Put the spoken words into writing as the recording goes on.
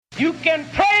You can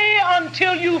pray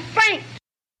until you faint.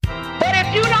 But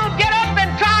if you don't get up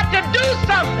and try to do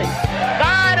something,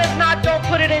 God is not going to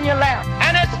put it in your lap.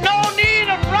 And it's no need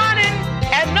of running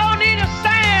and no need of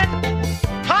saying,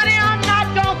 honey, I'm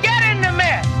not going to get in the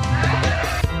mess.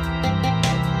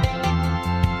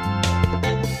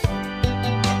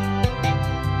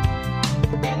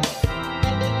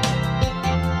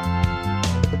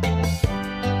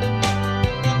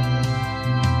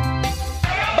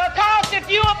 Because if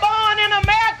you were born in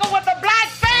America with a black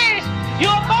face, you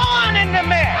were born in the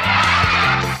mess.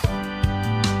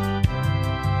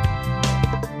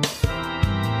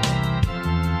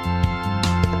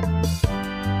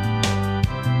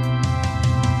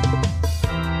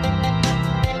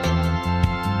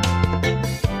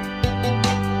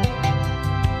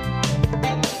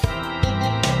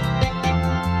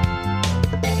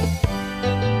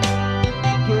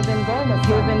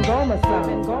 Giving Goma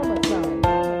some.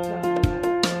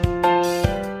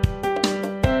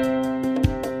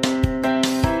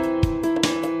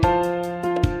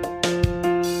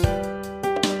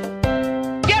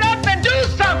 Get up and do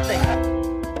something.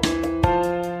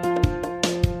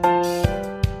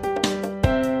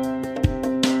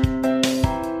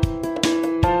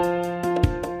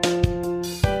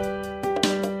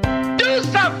 Do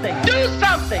something. Do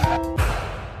something.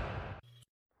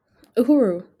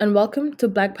 Uhuru, and welcome to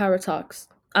Black Power Talks.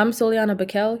 I'm Soliana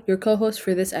Bakel, your co-host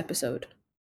for this episode.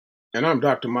 And I'm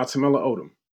Dr. Matamela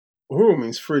Odom. Uhuru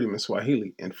means freedom in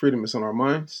Swahili, and freedom is on our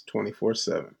minds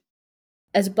 24/7.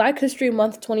 As Black History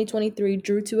Month 2023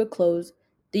 drew to a close,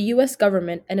 the U.S.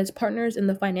 government and its partners in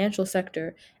the financial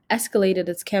sector escalated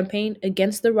its campaign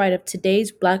against the right of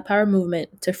today's Black Power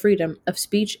movement to freedom of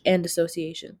speech and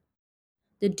association.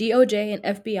 The DOJ and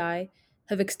FBI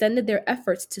have extended their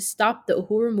efforts to stop the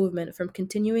Uhuru movement from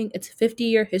continuing its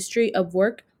 50-year history of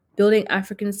work building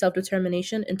African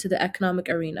self-determination into the economic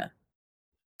arena.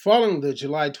 Following the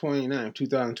July 29,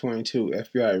 2022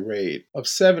 FBI raid of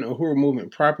 7 Uhuru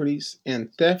Movement properties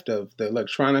and theft of the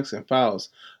electronics and files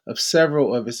of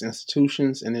several of its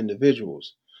institutions and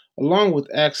individuals, along with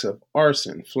acts of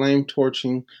arson, flame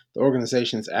torching the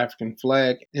organization's African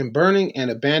flag, and burning an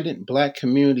abandoned Black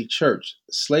community church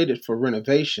slated for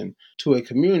renovation to a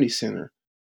community center,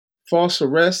 false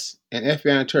arrests and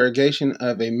FBI interrogation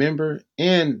of a member,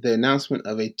 and the announcement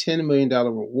of a $10 million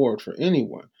reward for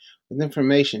anyone with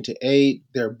information to aid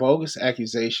their bogus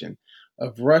accusation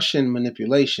of Russian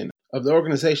manipulation of the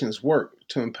organization's work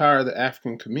to empower the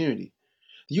African community.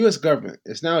 The U.S. government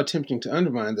is now attempting to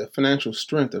undermine the financial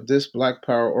strength of this Black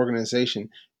Power organization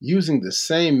using the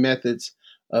same methods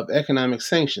of economic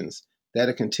sanctions that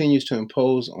it continues to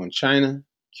impose on China,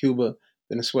 Cuba,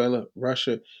 Venezuela,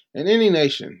 Russia, and any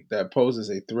nation that poses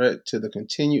a threat to the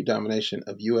continued domination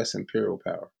of U.S. imperial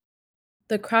power.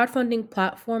 The crowdfunding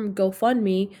platform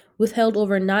GoFundMe withheld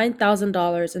over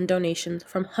 $9,000 in donations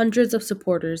from hundreds of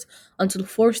supporters until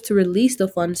forced to release the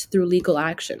funds through legal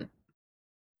action.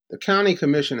 The county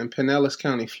commission in Pinellas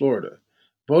County, Florida,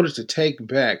 voted to take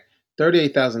back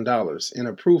 $38,000 in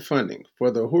approved funding for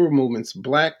the Uhuru Movement's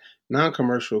Black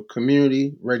non-commercial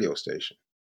community radio station.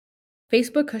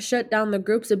 Facebook has shut down the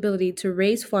group's ability to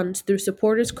raise funds through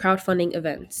supporters' crowdfunding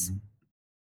events.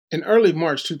 In early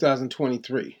March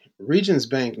 2023, Regions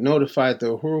Bank notified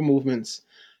the Uhuru Movement's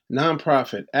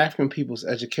nonprofit African People's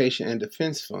Education and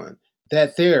Defense Fund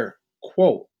that their,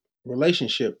 quote,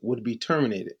 relationship would be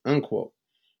terminated, unquote,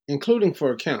 including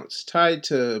for accounts tied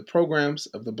to programs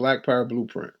of the Black Power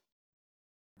Blueprint.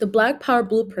 The Black Power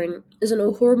Blueprint is an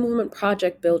Uhuru Movement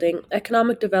project building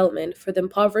economic development for the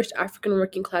impoverished African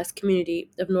working class community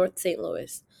of North St.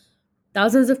 Louis.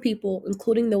 Thousands of people,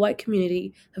 including the white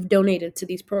community, have donated to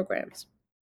these programs.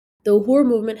 The Uhuru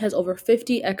Movement has over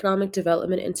 50 economic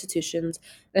development institutions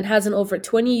and has an over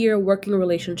 20-year working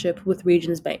relationship with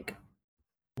Regions Bank.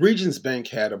 Regions Bank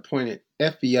had appointed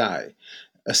FBI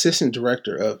Assistant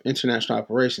Director of International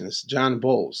Operations, John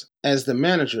Bowles, as the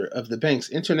manager of the bank's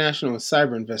international and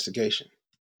cyber investigation.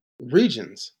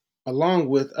 Regions, along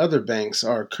with other banks,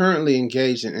 are currently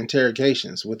engaged in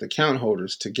interrogations with account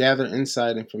holders to gather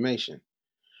inside information.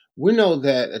 We know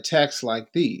that attacks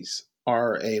like these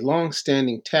are a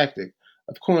long-standing tactic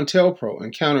of COINTELPRO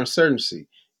and counterinsurgency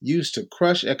used to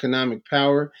crush economic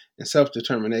power and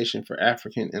self-determination for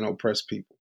African and oppressed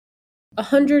people.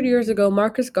 100 years ago,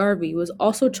 Marcus Garvey was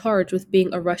also charged with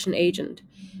being a Russian agent.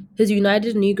 His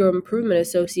United Negro Improvement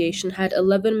Association had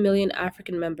 11 million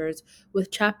African members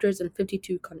with chapters in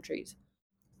 52 countries.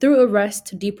 Through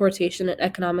arrest, deportation, and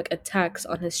economic attacks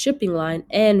on his shipping line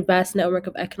and vast network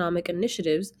of economic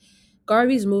initiatives,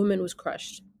 Garvey's movement was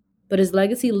crushed. But his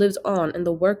legacy lives on in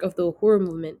the work of the Uhuru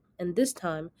movement, and this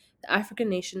time, The African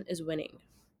nation is winning.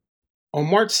 On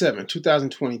March 7,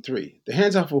 2023, the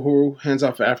Hands Off Uhuru, Hands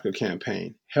Off Africa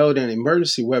campaign held an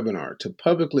emergency webinar to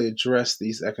publicly address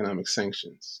these economic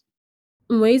sanctions.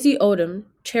 Mwezi Odom,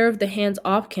 chair of the Hands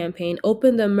Off campaign,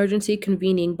 opened the emergency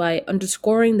convening by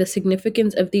underscoring the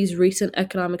significance of these recent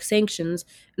economic sanctions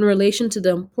in relation to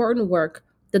the important work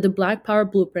that the Black Power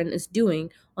Blueprint is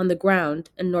doing on the ground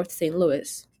in North St.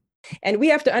 Louis. And we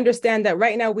have to understand that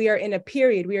right now we are in a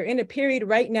period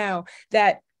right now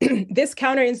that this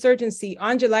counterinsurgency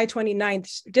on July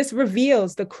 29th just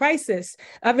reveals the crisis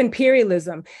of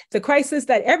imperialism, the crisis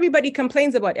that everybody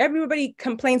complains about. Everybody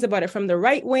complains about it, from the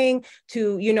right wing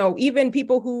to, even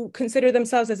people who consider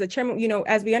themselves as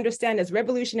as we understand, as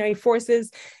revolutionary forces,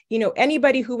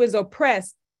 anybody who is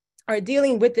oppressed are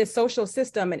dealing with this social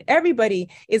system, and everybody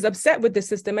is upset with the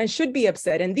system and should be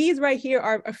upset. And these right here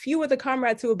are a few of the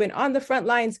comrades who have been on the front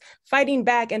lines fighting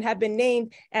back and have been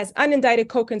named as unindicted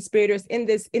co-conspirators in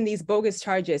these bogus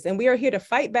charges. And we are here to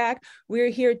fight back. We are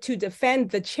here to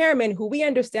defend the chairman, who we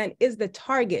understand is the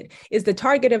target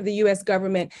of the US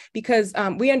government, because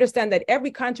we understand that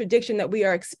every contradiction that we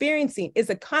are experiencing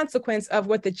is a consequence of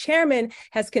what the chairman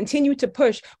has continued to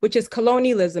push, which is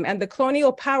colonialism and the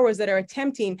colonial powers that are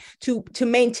attempting to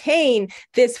maintain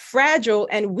this fragile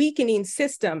and weakening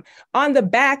system on the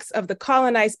backs of the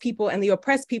colonized people and the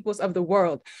oppressed peoples of the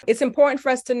world. It's important for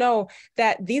us to know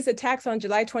that these attacks on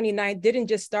July 29th didn't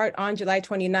just start on July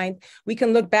 29th. We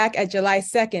can look back at July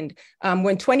 2nd,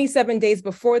 when 27 days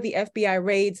before the FBI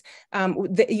raids,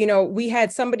 we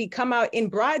had somebody come out in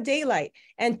broad daylight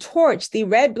and torch the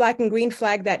red, black, and green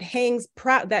flag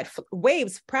that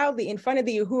waves proudly in front of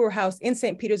the Uhuru House in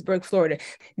St. Petersburg, Florida.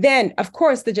 Then, of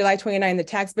course, the July 29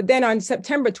 attacks, but then on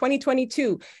September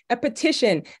 2022, a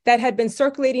petition that had been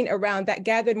circulating around that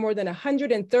gathered more than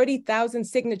 130,000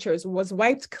 signatures was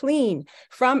wiped clean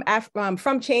from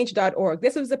change.org.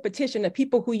 This was a petition of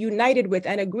people who united with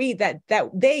and agreed that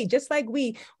they, just like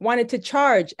we, wanted to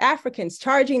charge Africans,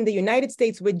 charging the United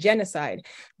States with genocide.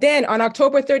 Then on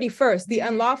October 31st, the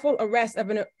unlawful arrest of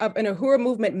an Uhuru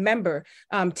movement member,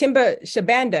 Timba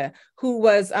Shabanda, who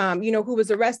was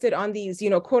arrested on these,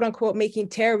 quote unquote, making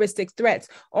terroristic threats,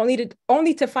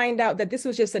 only to find out that this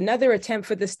was just another attempt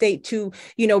for the state to,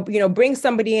 bring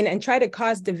somebody in and try to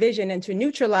cause division and to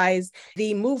neutralize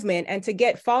the movement and to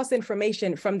get false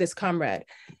information from this comrade.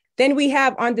 Then we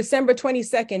have on December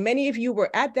 22nd, many of you were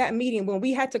at that meeting when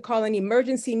we had to call an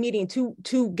emergency meeting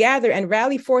to gather and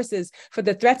rally forces for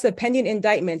the threats of pending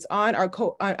indictments on our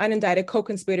unindicted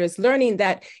co-conspirators, learning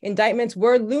that indictments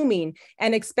were looming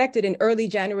and expected in early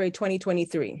January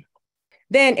 2023.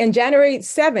 Then on January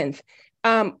 7th,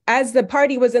 as the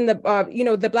party was in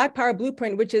the Black Power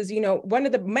Blueprint, which is, one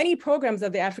of the many programs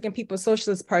of the African People's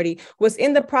Socialist Party, was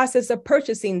in the process of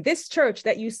purchasing this church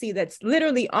that you see that's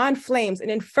literally on flames,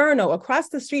 an inferno across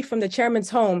the street from the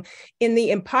chairman's home in the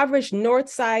impoverished north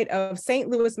side of St.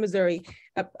 Louis, Missouri.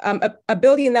 A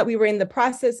building that we were in the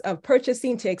process of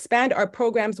purchasing to expand our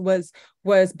programs was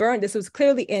burned. This was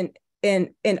clearly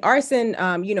in arson,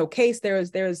 case.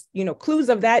 There's clues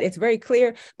of that. It's very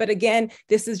clear. But again,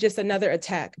 this is just another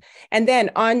attack. And then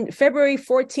on February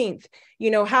 14th,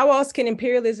 how else can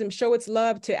imperialism show its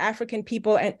love to African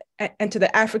people and to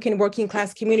the African working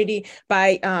class community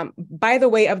by the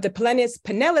way of the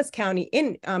Pinellas County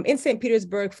in St.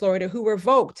 Petersburg, Florida, who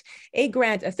revoked a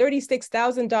grant, a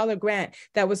 $36,000 grant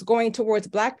that was going towards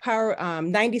Black Power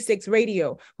 96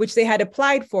 radio, which they had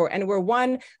applied for and were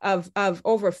one of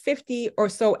over 50 or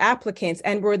so applicants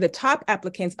and were the top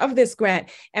applicants of this grant,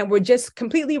 and were just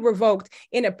completely revoked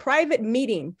in a private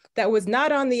meeting that was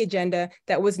not on the agenda,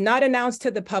 that was not announced to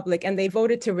the public, and they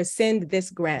voted to rescind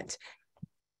this grant.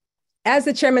 As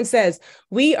the chairman says,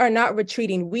 we are not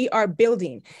retreating, we are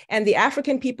building. And the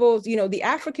African people's, the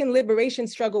African liberation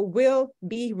struggle will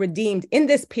be redeemed in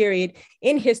this period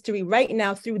in history right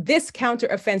now through this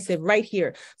counteroffensive right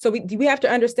here. So we have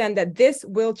to understand that this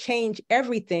will change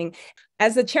everything.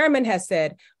 As the chairman has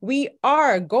said, we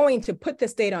are going to put the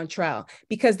state on trial,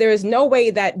 because there is no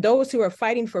way that those who are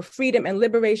fighting for freedom and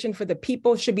liberation for the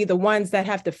people should be the ones that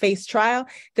have to face trial.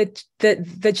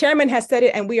 The chairman has said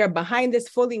it, and we are behind this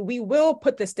fully. We will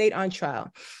put the state on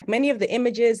trial. Many of the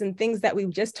images and things that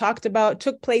we've just talked about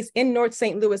took place in North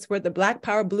St. Louis, where the Black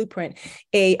Power Blueprint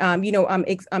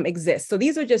exists. So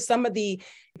these are just some of the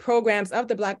programs of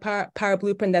the Black Power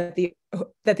Blueprint that the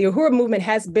Uhuru movement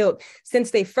has built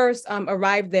since they first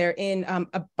arrived there in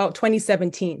about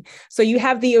 2017. So you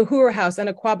have the Uhuru House on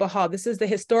Aquaba Hall. This is the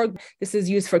historic. This is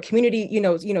used for community,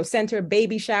 center,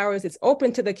 baby showers. It's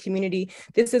open to the community.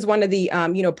 This is one of the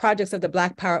projects of the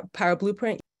Black Power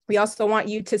Blueprint. We also want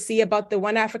you to see about the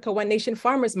One Africa, One Nation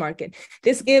Farmers Market.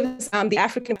 This gives the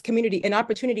African community an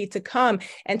opportunity to come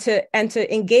and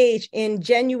to engage in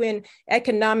genuine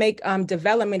economic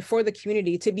development for the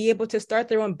community, to be able to start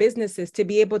their own businesses, to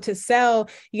be able to sell,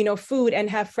 food and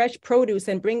have fresh produce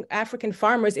and bring African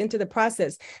farmers into the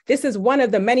process. This is one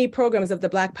of the many programs of the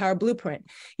Black Power Blueprint.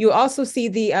 You also see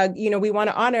we want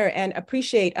to honor and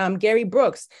appreciate Gary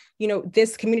Brooks.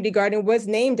 This community garden was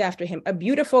named after him, a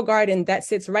beautiful garden that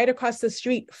sits right across the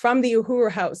street from the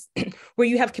Uhuru House, where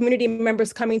you have community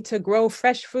members coming to grow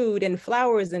fresh food and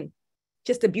flowers and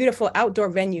just a beautiful outdoor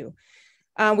venue.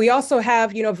 We also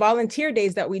have, volunteer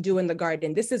days that we do in the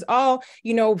garden. This is all,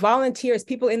 volunteers,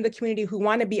 people in the community who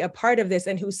want to be a part of this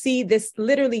and who see this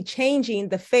literally changing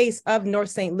the face of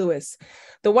North St. Louis.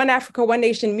 The One Africa, One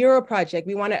Nation mural project,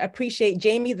 we want to appreciate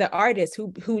Jamie, the artist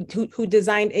who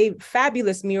designed a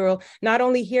fabulous mural, not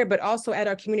only here, but also at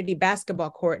our community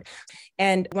basketball court.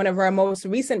 And one of our most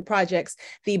recent projects,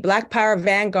 the Black Power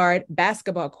Vanguard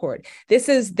basketball court.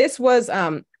 This was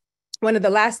one of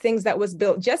the last things that was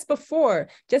built just before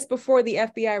the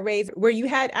FBI raids, where you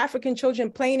had African children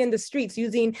playing in the streets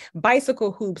using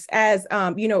bicycle hoops as,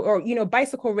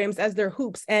 bicycle rims as their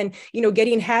hoops and,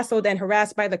 getting hassled and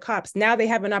harassed by the cops. Now they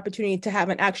have an opportunity to have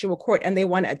an actual court and they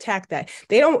want to attack that.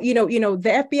 They don't,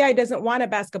 the FBI doesn't want a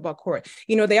basketball court.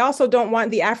 They also don't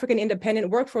want the African Independent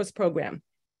Workforce Program,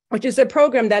 which is a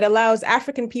program that allows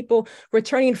African people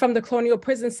returning from the colonial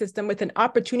prison system with an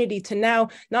opportunity to now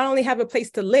not only have a place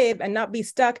to live and not be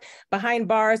stuck behind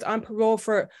bars on parole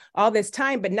for all this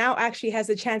time, but now actually has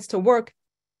a chance to work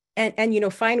and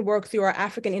find work through our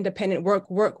African Independent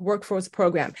Workforce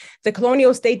Program. The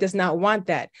colonial state does not want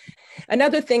that.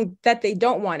 Another thing that they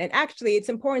don't want, and actually it's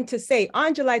important to say,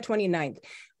 on July 29th,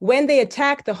 when they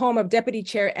attacked the home of Deputy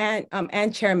Chair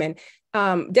and Chairman,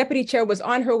 Deputy Chair was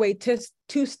on her way to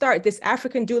start this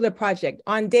African Doula project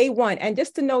on day one. And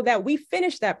just to know that we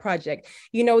finished that project,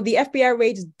 the FBI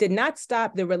raids did not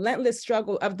stop the relentless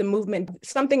struggle of the movement,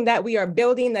 something that we are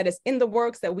building that is in the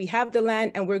works, that we have the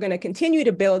land, and we're going to continue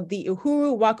to build the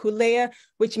Uhuru Wakulea,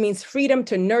 which means freedom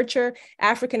to nurture,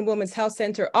 African Women's Health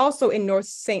Center, also in North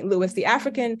St. Louis. The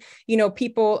African,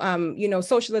 people,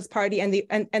 Socialist Party and the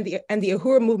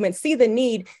Uhuru movement see the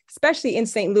need, especially in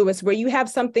St. Louis, where you have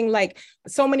something like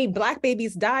so many Black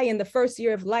babies die in the first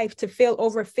year of life to fill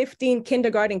over 15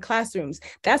 kindergarten classrooms.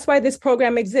 That's why this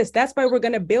program exists. That's why we're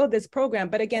going to build this program.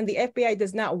 But again, the FBI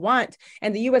does not want,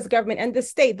 and the US government and the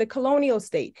state, the colonial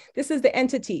state, this is the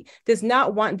entity, does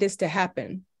not want this to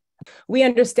happen. We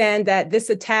understand that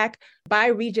this attack by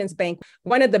Regions Bank,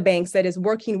 one of the banks that is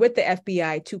working with the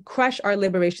FBI to crush our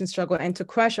liberation struggle and to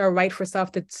crush our right for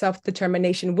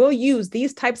self-determination, will use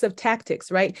these types of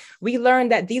tactics, right? We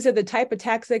learned that these are the type of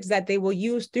tactics that they will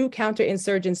use through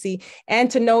counterinsurgency, and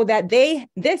to know that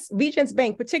this Regions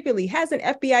Bank particularly has an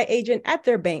FBI agent at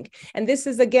their bank. And this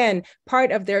is, again,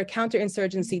 part of their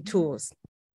counterinsurgency tools.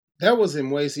 That was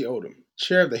Mwezi Odom,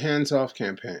 chair of the Hands Off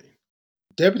campaign.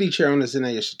 Deputy Chair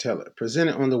Onezene Yeshitela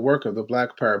presented on the work of the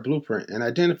Black Power Blueprint and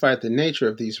identified the nature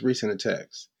of these recent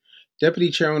attacks. Deputy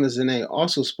Chair Onezene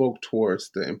also spoke towards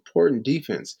the important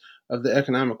defense of the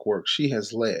economic work she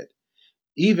has led,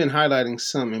 even highlighting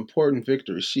some important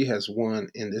victories she has won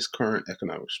in this current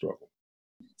economic struggle.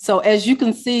 So as you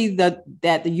can see, that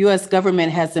the U.S.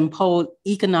 government has imposed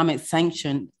economic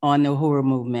sanction on the Uhuru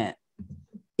movement.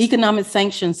 Economic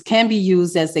sanctions can be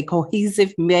used as a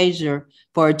cohesive measure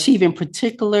for achieving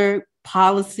particular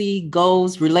policy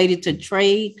goals related to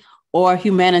trade or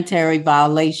humanitarian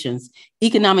violations.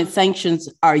 Economic sanctions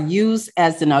are used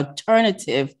as an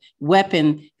alternative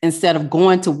weapon instead of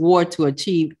going to war to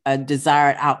achieve a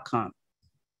desired outcome.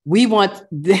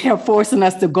 They're forcing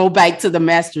us to go back to the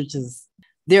matrices.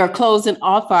 They are closing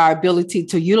off our ability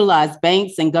to utilize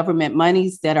banks and government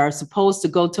monies that are supposed to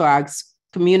go to our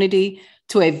community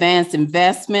to advance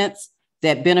investments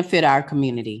that benefit our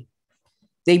community.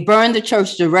 They burned the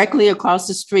church directly across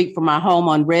the street from our home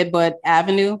on Redbud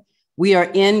Avenue. We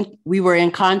were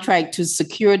in contract to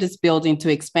secure this building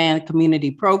to expand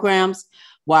community programs.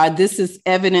 While this is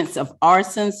evidence of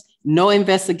arsons, no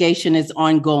investigation is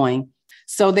ongoing.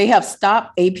 So they have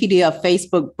stopped APDF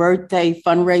Facebook birthday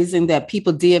fundraising that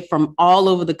people did from all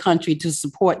over the country to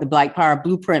support the Black Power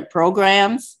Blueprint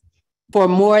programs. For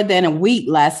more than a week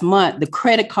last month, the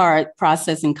credit card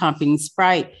processing company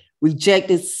Sprite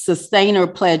rejected sustainer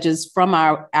pledges from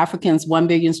our Africans 1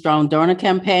 Billion Strong donor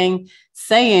campaign,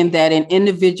 saying that an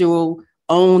individual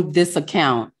owned this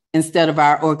account instead of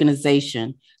our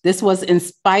organization. This was in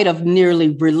spite of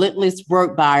nearly relentless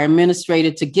work by our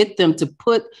administrator to get them to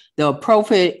put the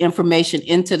appropriate information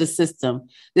into the system.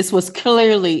 This was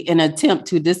clearly an attempt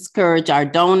to discourage our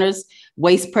donors,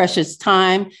 waste precious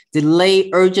time, delay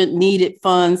urgent needed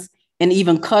funds, and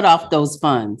even cut off those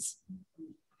funds.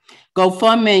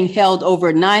 GoFundMe held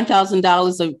over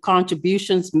 $9,000 of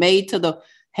contributions made to the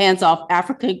Hands Off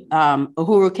Africa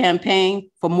Uhuru campaign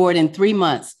for more than 3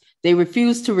 months. They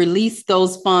refused to release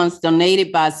those funds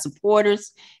donated by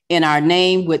supporters in our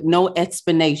name with no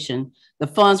explanation. The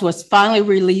funds was finally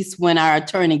released when our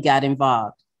attorney got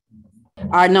involved.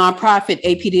 Our nonprofit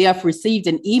APDF received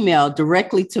an email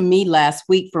directly to me last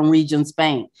week from Regions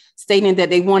Bank stating that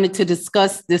they wanted to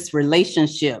discuss this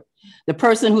relationship. The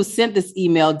person who sent this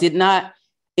email did not,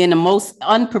 in the most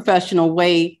unprofessional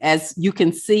way, as you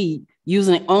can see,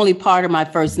 using only part of my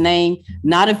first name,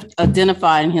 not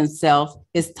identifying himself,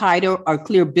 his title, or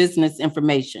clear business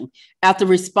information. After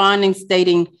responding,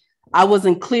 stating, I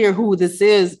wasn't clear who this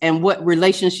is and what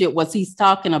relationship was he's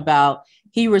talking about,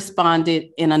 he responded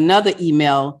in another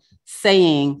email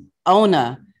saying,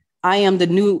 Ona, I am the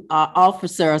new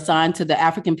officer assigned to the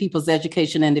African People's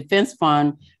Education and Defense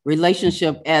Fund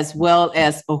relationship, as well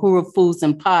as Uhuru Foods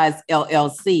and Pies,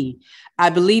 LLC.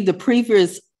 I believe the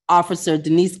previous officer,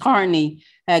 Denise Carney,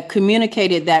 had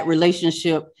communicated that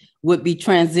relationship would be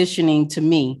transitioning to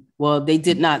me. Well, they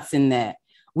did not send that.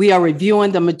 We are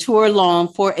reviewing the mature loan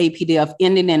for APDF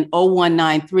ending in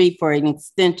 0193 for an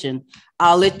extension.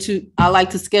 I'd like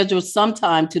to schedule some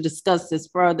time to discuss this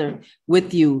further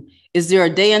with you. Is there a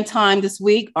day and time this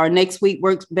week or next week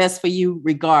works best for you?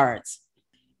 Regards.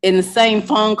 In the same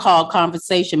phone call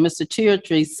conversation, Mr.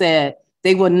 Chirtree said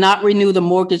they will not renew the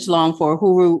mortgage loan for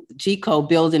Uhuru GCO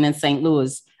building in St.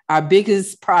 Louis. Our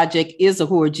biggest project is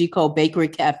Uhuru GCO Bakery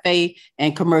Cafe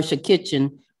and Commercial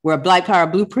Kitchen, where Black Power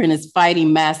Blueprint is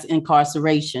fighting mass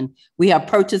incarceration. We have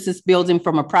purchased this building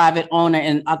from a private owner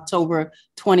in October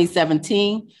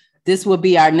 2017. This will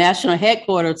be our national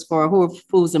headquarters for Uhuru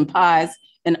Foods and Pies,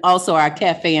 and also our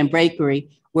cafe and bakery,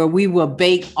 where we will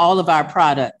bake all of our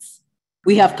products.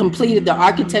 We have completed the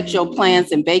architectural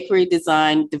plans and bakery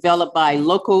design developed by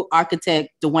local architect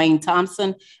Dwayne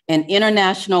Thompson and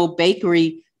international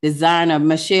bakery designer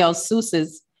Michelle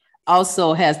Souses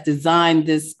also has designed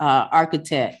this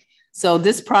architect. So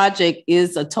this project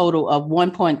is a total of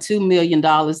 $1.2 million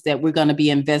that we're going to be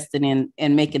invested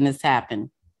in making this happen.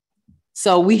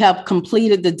 So we have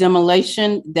completed the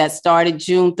demolition that started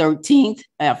June 13th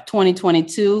of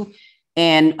 2022.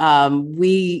 And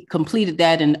we completed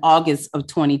that in August of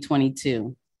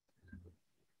 2022.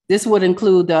 This would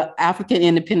include the African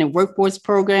Independent Workforce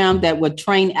Program that would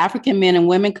train African men and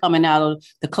women coming out of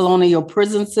the colonial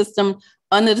prison system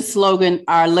under the slogan,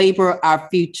 Our Labor, Our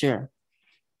Future.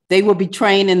 They will be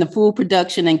trained in the food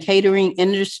production and catering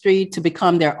industry to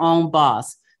become their own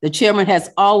boss. The chairman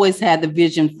has always had the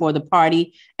vision for the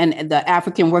party and the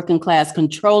African working class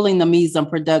controlling the means of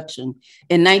production.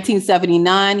 In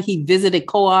 1979, he visited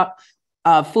Co-op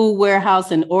Food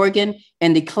Warehouse in Oregon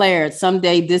and declared,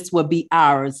 someday this will be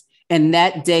ours, and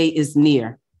that day is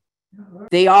near.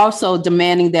 They are also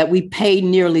demanding that we pay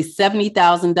nearly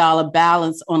 $70,000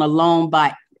 balance on a loan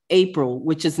by April,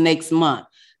 which is next month.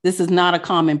 This is not a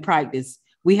common practice.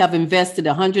 We have invested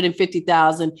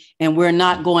 $150,000 and we're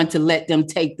not going to let them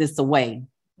take this away.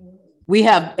 We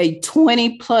have a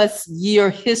 20+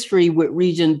 year history with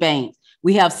Regions Bank.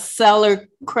 We have seller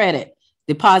credit,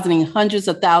 depositing hundreds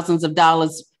of thousands of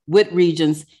dollars with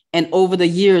Regions and over the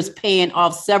years paying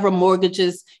off several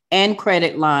mortgages and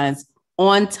credit lines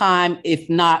on time, if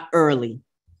not early.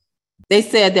 They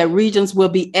said that Regions will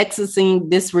be exiting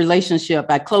this relationship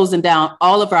by closing down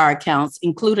all of our accounts,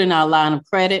 including our line of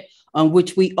credit, on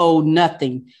which we owe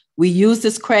nothing. We use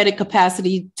this credit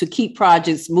capacity to keep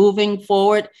projects moving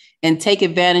forward and take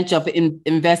advantage of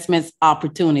investments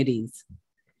opportunities.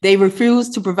 They refuse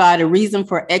to provide a reason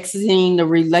for exiting the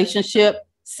relationship,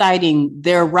 citing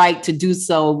their right to do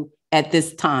so at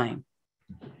this time.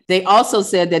 They also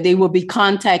said that they will be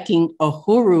contacting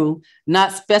Uhuru,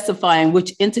 not specifying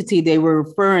which entity they were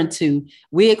referring to.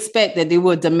 We expect that they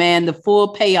will demand the full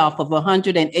payoff of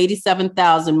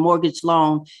 $187,000 mortgage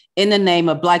loan in the name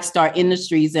of Black Star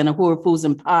Industries and Uhuru Foods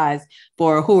and Pies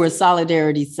for Uhuru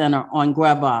Solidarity Center on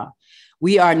Gravatt.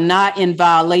 We are not in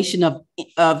violation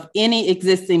of any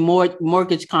existing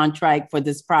mortgage contract for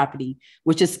this property,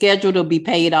 which is scheduled to be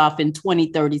paid off in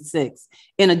 2036.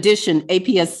 In addition,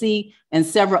 APSC and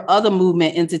several other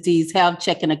movement entities have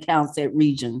checking accounts at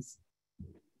Regions.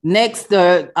 Next,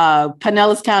 the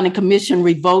Pinellas County Commission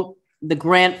revoked the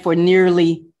grant for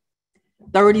nearly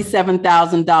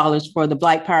 $37,000 for the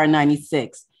Black Power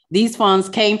 96. These funds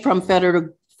came from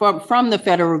from the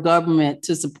federal government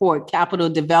to support capital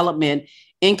development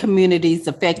in communities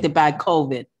affected by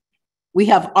COVID. We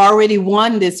have already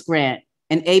won this grant,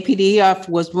 and APDF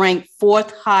was ranked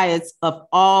 4th highest of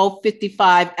all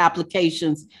 55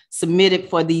 applications submitted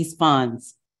for these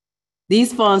funds.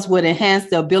 These funds would enhance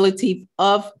the ability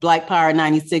of Black Power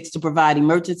 96 to provide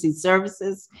emergency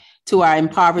services to our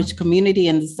impoverished community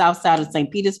in the south side of St.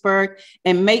 Petersburg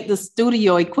and make the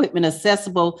studio equipment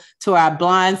accessible to our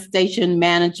blind station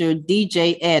manager,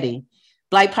 DJ Eddie.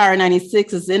 Black Power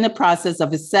 96 is in the process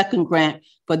of a second grant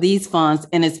for these funds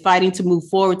and is fighting to move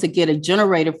forward to get a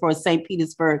generator for St.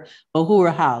 Petersburg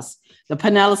Uhuru House. The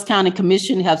Pinellas County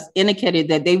Commission has indicated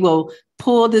that they will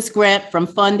pull this grant from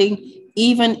funding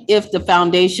even if the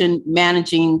foundation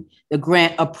managing the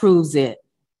grant approves it.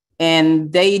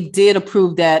 And they did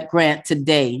approve that grant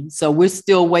today. So we're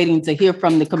still waiting to hear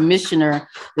from the commissioner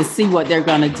to see what they're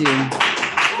gonna do.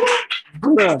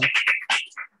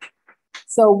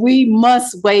 So we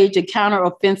must wage a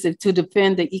counteroffensive to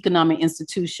defend the economic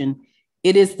institution.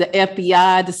 It is the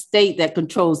FBI, the state, that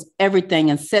controls everything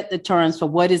and set the terms for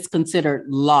what is considered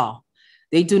law.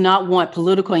 They do not want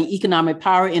political and economic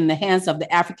power in the hands of the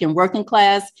African working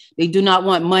class. They do not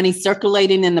want money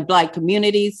circulating in the Black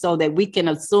community so that we can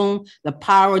assume the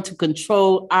power to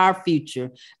control our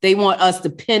future. They want us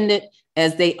dependent,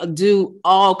 as they do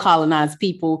all colonized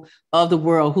people of the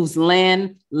world whose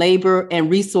land, labor,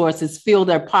 and resources fill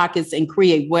their pockets and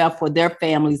create wealth for their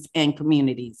families and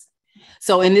communities.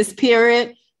 So in this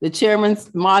period, the chairman's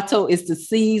motto is to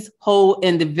seize, hold,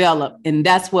 and develop, and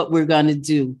that's what we're gonna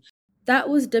do. That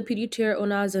was Deputy Chair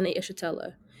Onazene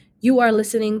Ishitela. You are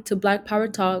listening to Black Power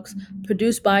Talks,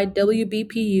 produced by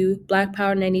WBPU Black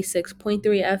Power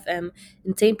 96.3 FM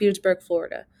in St. Petersburg,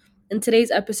 Florida. In today's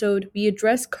episode, we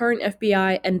address current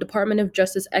FBI and Department of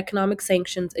Justice economic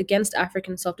sanctions against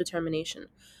African self-determination.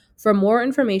 For more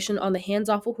information on the Hands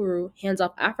Off Uhuru, Hands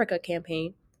Off Africa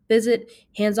campaign, visit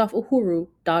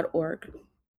handsoffuhuru.org.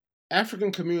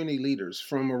 African community leaders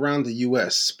from around the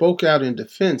U.S. spoke out in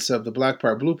defense of the Black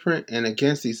Power Blueprint and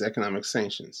against these economic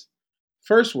sanctions.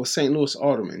 First was St. Louis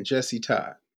Alderman Jesse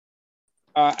Todd.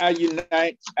 I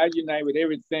unite with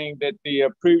everything that the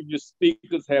previous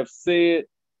speakers have said,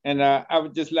 and I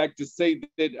would just like to say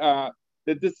that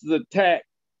that this is attack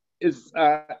is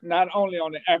not only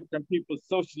on the African People's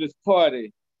Socialist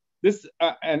Party. This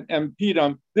and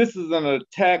Peter, this is an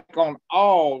attack on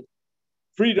all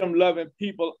freedom-loving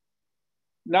people,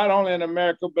 not only in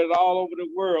America, but all over the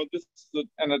world. This is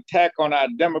an attack on our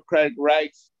democratic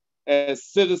rights as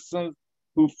citizens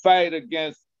who fight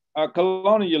against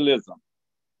colonialism.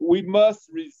 We must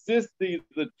resist these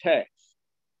attacks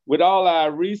with all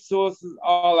our resources,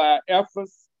 all our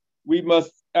efforts. We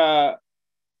must,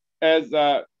 as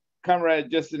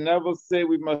Comrade Justin Neville said,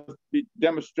 we must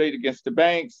demonstrate against the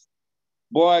banks,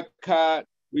 boycott.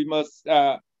 We must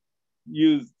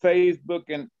use Facebook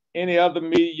and any other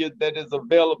media that is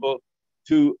available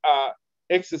to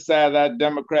exercise our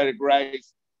democratic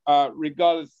rights,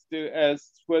 regardless as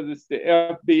whether it's the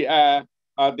FBI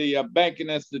or the banking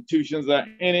institutions or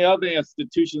any other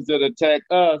institutions that attack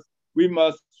us. We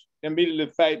must immediately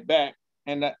fight back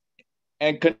and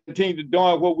continue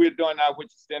doing what we're doing now, which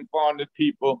is to inform the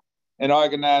people and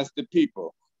organize the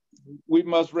people. We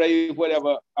must raise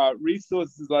whatever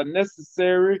resources are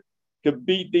necessary to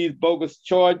beat these bogus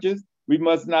charges. We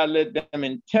must not let them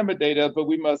intimidate us, but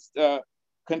we must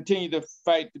continue to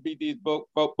fight to beat these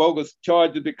bogus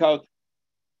charges, because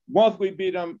once we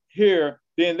beat them here,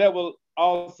 then that will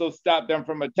also stop them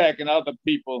from attacking other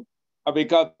people,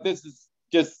 because this is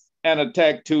just an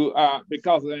attack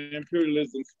because of the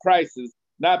imperialism crisis,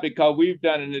 not because we've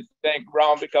done anything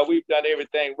wrong, because we've done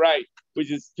everything right,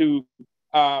 which is to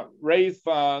raise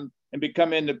funds and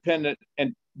become independent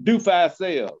and do for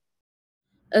ourselves.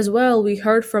 As well, we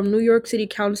heard from New York City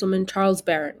Councilman Charles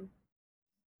Barron.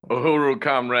 Uhuru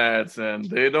comrades, and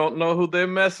they don't know who they're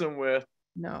messing with.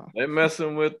 No. They're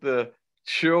messing with the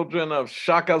children of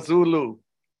Shaka Zulu.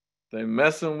 They're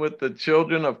messing with the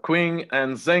children of Queen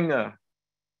Nzinga.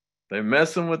 They're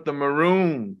messing with the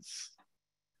Maroons.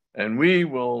 And we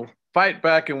will fight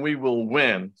back and we will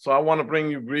win. So I want to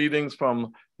bring you greetings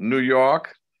from New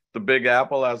York. The Big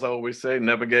Apple, as I always say,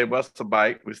 never gave us a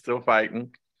bite. We're still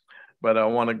fighting. But I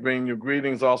want to bring you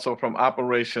greetings also from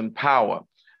Operation Power.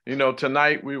 You know,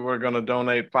 tonight we were going to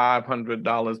donate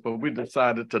 $500, but we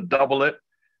decided to double it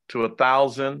to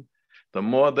 1,000. The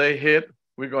more they hit,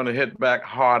 we're going to hit back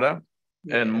harder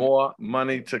and more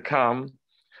money to come.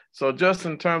 So just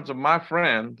in terms of my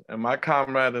friend and my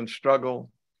comrade in struggle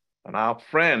and our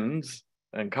friends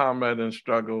and comrade in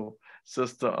struggle,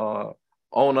 Sister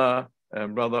Ona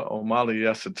and Brother Omali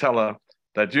Yesitela,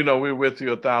 that, we're with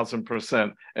you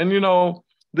 1,000%. And,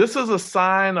 this is a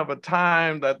sign of a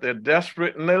time that they're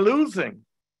desperate and they're losing.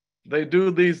 They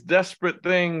do these desperate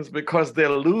things because they're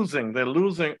losing. They're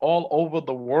losing all over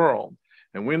the world.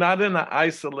 And we're not in an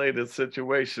isolated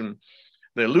situation.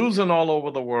 They're losing all over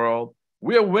the world.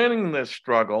 We're winning this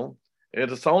struggle.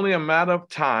 It is only a matter of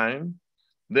time.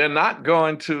 They're not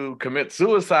going to commit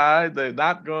suicide. They're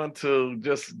not going to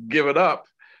just give it up.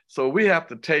 So we have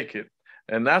to take it.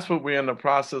 And that's what we're in the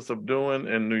process of doing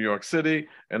in New York City.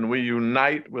 And we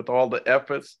unite with all the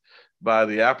efforts by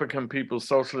the African People's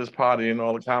Socialist Party and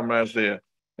all the comrades there.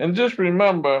 And just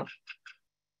remember,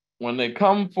 when they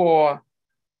come for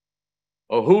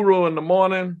Uhuru in the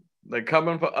morning, they're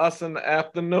coming for us in the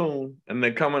afternoon, and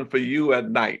they're coming for you at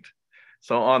night.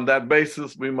 So on that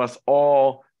basis, we must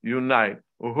all unite.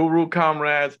 Uhuru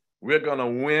comrades, we're gonna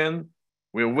win.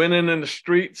 We're winning in the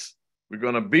streets. We're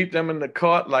gonna beat them in the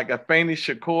court like Afeni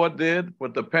Shakur did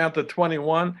with the Panther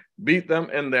 21, beat them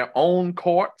in their own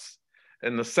courts.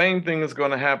 And the same thing is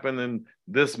gonna happen in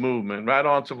this movement. Right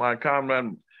on to my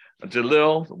comrade,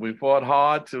 Jalil. We fought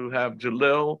hard to have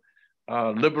Jalil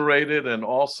liberated, and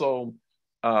also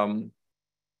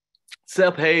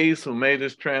Seth Hayes, who made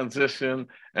his transition,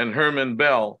 and Herman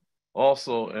Bell.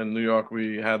 Also in New York,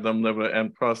 we had them liberated,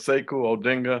 and Proseku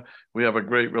Odinga. We have a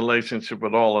great relationship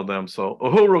with all of them. So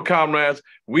Uhuru comrades,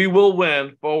 we will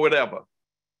win forward ever.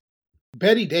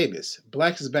 Betty Davis,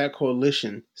 Black is Back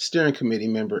Coalition Steering Committee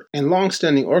member and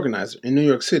longstanding organizer in New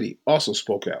York City, also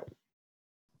spoke out.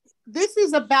 This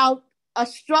is about a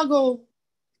struggle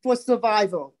for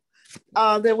survival.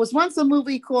 There was once a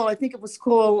movie called, I think it was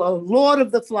called Lord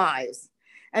of the Flies,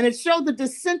 and it showed the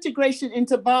disintegration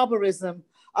into barbarism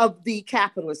of the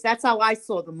capitalists. That's how I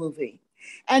saw the movie.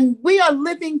 And we are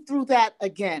living through that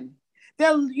again.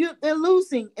 They're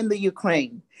losing in the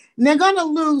Ukraine, and they're gonna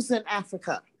lose in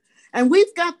Africa. And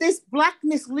we've got this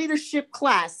Blackness leadership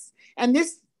class, and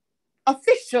this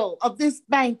official of this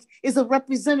bank is a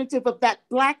representative of that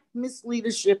Black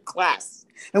misleadership class.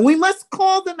 And we must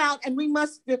call them out and we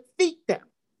must defeat them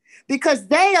because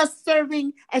they are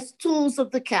serving as tools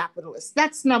of the capitalists.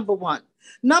 That's number one.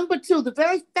 Number two, the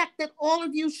very fact that all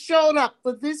of you showed up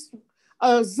for this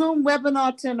Zoom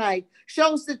webinar tonight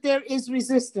shows that there is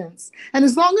resistance. And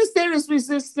as long as there is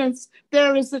resistance,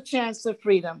 there is a chance of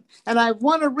freedom. And I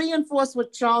want to reinforce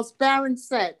what Charles Barron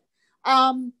said.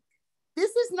 This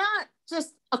is not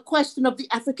just a question of the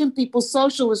African People's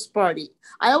Socialist Party.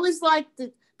 I always like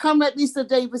to Comrade Lisa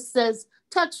Davis says,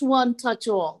 touch one, touch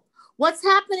all. What's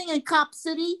happening in Cop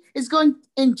City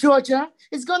in Georgia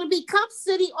is going to be Cop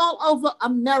City all over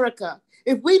America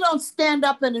if we don't stand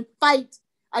up and fight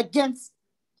against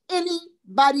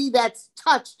anybody that's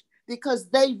touched because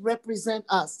they represent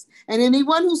us. And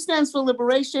anyone who stands for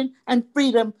liberation and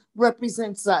freedom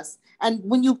represents us. And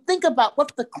when you think about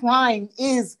what the crime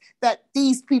is that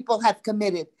these people have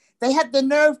committed, they had the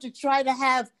nerve to try to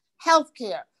have health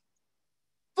care,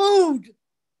 food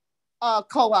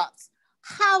co-ops,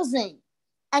 housing,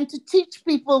 and to teach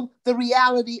people the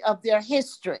reality of their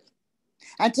history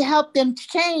and to help them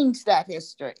change that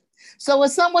history. So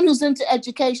as someone who's into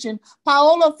education,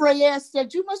 Paulo Freire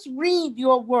said, you must read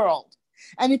your world.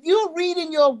 And if you're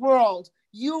reading your world,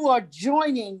 you are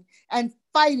joining and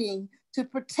fighting to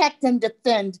protect and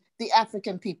defend the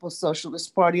African People's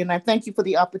Socialist Party. And I thank you for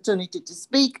the opportunity to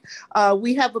speak.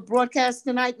 We have a broadcast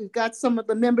tonight. We've got some of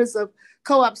the members of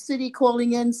Co-op City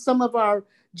calling in. Some of our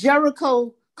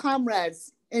Jericho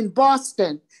comrades in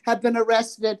Boston have been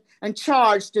arrested and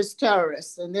charged as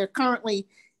terrorists. And they're currently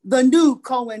the new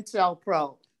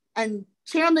COINTELPRO. And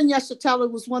Chairman Yeshitela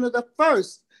was one of the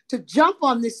first to jump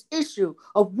on this issue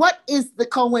of what is the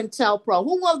COINTELPRO?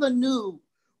 Who are the new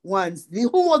ones?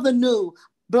 Who are the new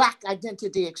Black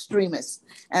identity extremists?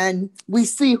 And we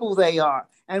see who they are.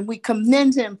 And we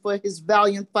commend him for his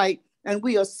valiant fight. And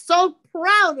we are so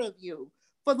proud of you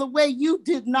for the way you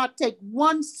did not take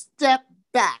one step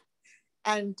back.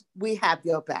 And we have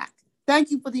your back.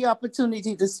 Thank you for the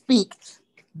opportunity to speak.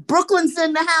 Brooklyn's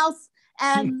in the house,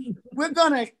 and we're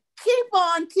going to keep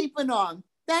on keeping on.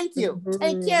 Thank you.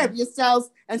 Take care of yourselves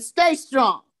and stay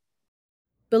strong.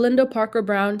 Belinda Parker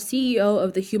Brown, CEO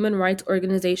of the human rights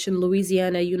organization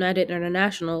Louisiana United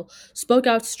International, spoke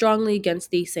out strongly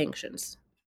against these sanctions.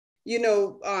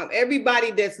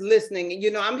 Everybody that's listening,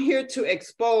 I'm here to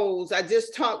expose. I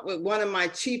just talked with one of my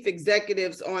chief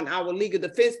executives on our legal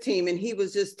defense team, and he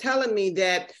was just telling me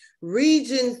that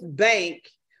Regions Bank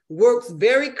works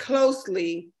very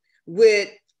closely with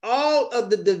all of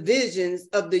the divisions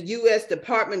of the U.S.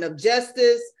 Department of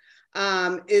Justice.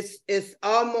 It's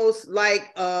almost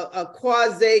like a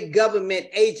quasi-government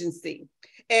agency.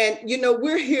 And,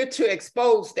 we're here to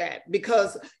expose that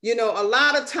because, a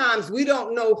lot of times we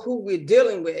don't know who we're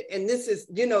dealing with. And this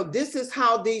is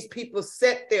how these people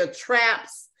set their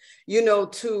traps,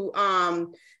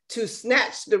 to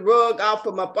snatch the rug out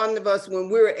from up under us when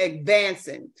we're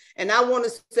advancing. And I want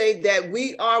to say that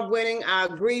we are winning. I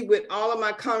agree with all of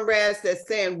my comrades that's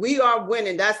saying we are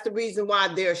winning. That's the reason why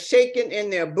they're shaking in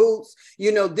their boots.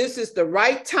 This is the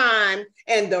right time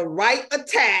and the right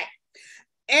attack.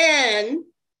 And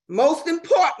most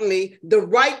importantly, the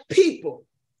right people.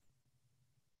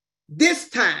 This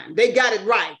time they got it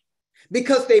right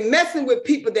because they messing with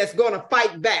people that's going to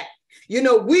fight back.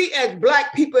 We as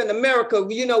Black people in America,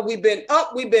 we've been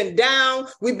up, we've been down,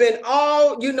 we've been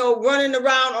all, running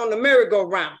around on the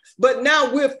merry-go-round. But now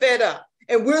we're fed up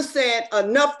and we're saying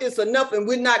enough is enough and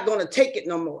we're not going to take it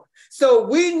no more. So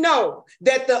we know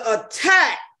that the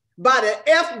attack by the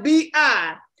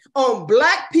FBI on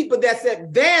Black people that's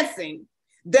advancing,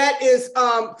 that is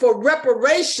for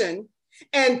reparation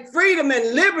and freedom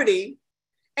and liberty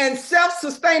and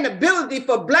self-sustainability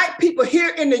for Black people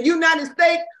here in the United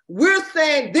States, we're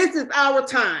saying this is our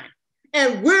time.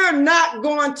 And we're not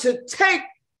going to take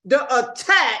the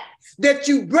attack that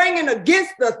you bringing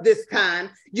against us this time.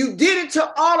 You did it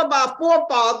to all of our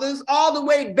forefathers all the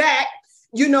way back,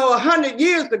 100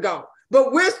 years ago.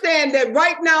 But we're saying that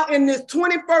right now in this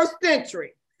 21st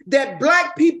century, that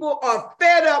Black people are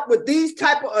fed up with these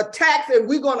type of attacks and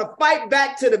we're going to fight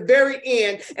back to the very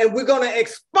end and we're going to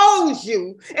expose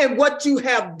you and what you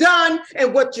have done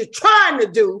and what you're trying to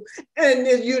do, and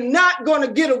you're not going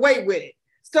to get away with it.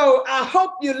 So I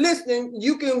hope you're listening.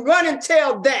 You can run and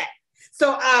tell that.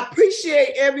 So I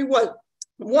appreciate everyone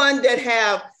that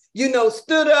have,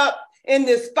 stood up in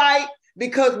this fight,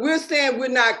 because we're saying we're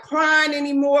not crying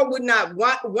anymore. We're not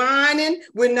whining.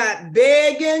 We're not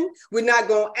begging. We're not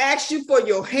going to ask you for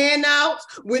your handouts.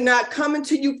 We're not coming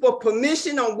to you for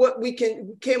permission on what we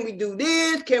can we do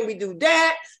this? Can we do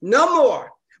that? No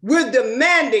more. We're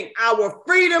demanding our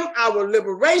freedom, our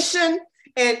liberation,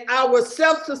 and our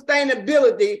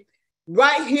self-sustainability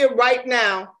right here, right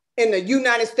now in the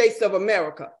United States of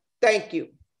America. Thank you.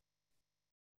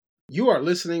 You are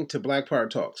listening to Black Power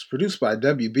Talks, produced by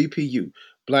WBPU,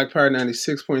 Black Power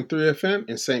 96.3 FM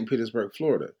in St. Petersburg,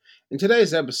 Florida. In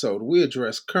today's episode, we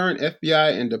address current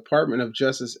FBI and Department of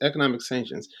Justice economic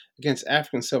sanctions against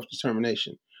African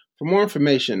self-determination. For more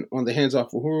information on the Hands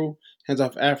Off Uhuru, Hands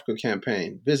Off Africa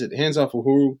campaign, visit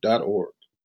handsoffuhuru.org.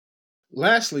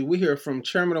 Lastly, we hear from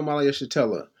Chairman Omali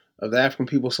Yeshitela of the African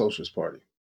People's Socialist Party.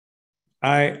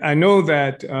 I know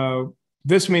that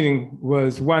this meeting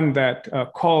was one that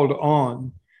called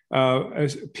on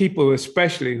people,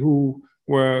 especially who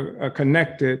were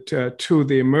connected to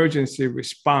the emergency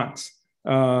response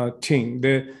team.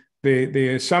 The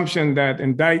assumption that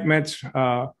indictments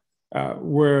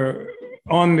were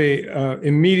on the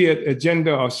immediate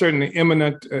agenda or certainly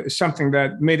imminent is something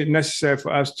that made it necessary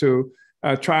for us to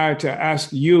try to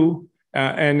ask you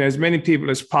and as many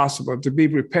people as possible to be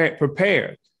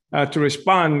prepared to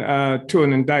respond to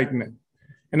an indictment.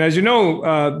 And as you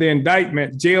know, the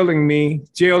indictment jailing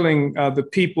the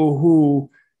people who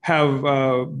have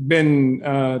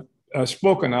been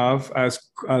spoken of as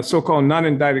so-called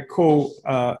non-indicted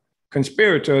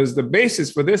co-conspirators, the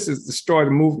basis for this is destroy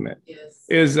the movement,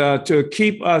 is to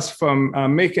keep us from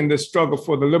making this struggle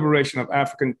for the liberation of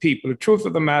African people. The truth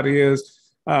of the matter is,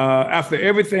 after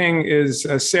everything is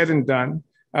said and done,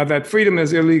 that freedom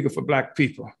is illegal for Black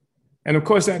people. And of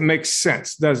course, that makes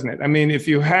sense, doesn't it? I mean, if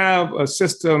you have a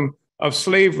system of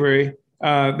slavery,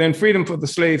 then freedom for the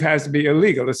slave has to be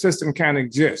illegal. The system can't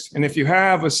exist. And if you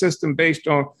have a system based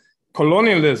on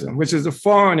colonialism, which is a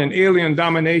foreign and alien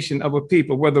domination of a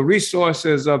people, where the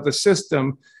resources of the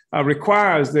system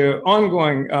requires the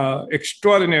ongoing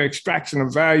extraordinary extraction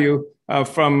of value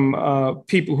from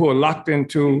people who are locked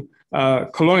into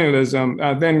colonialism,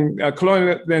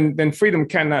 then freedom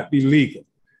cannot be legal.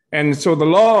 And so the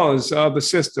laws of the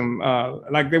system,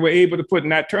 like they were able to put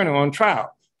Nat Turner on trial,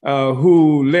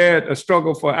 who led a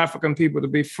struggle for African people to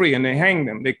be free, and they hanged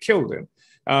him, they killed him.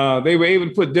 They were able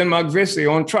to put Denmark Vesey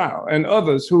on trial, and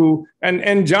others who,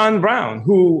 and John Brown,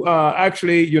 who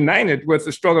actually united with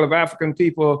the struggle of African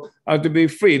people to be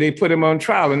free. They put him on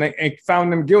trial and they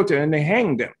found him guilty and they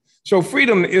hanged him. So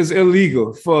freedom is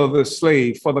illegal for the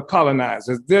slave, for the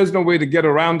colonizers. There's no way to get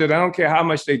around it. I don't care how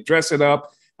much they dress it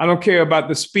up. I don't care about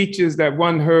the speeches that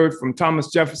one heard from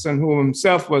Thomas Jefferson, who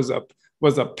himself was a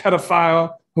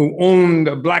pedophile, who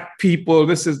owned Black people.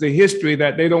 This is the history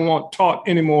that they don't want taught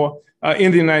anymore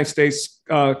in the United States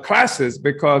classes,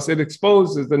 because it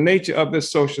exposes the nature of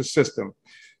this social system.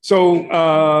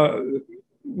 So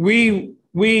we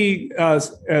we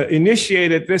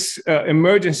initiated this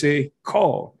emergency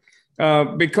call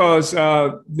because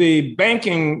the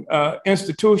banking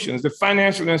institutions, the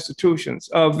financial institutions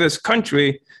of this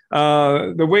country,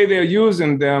 the way they're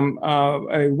using them,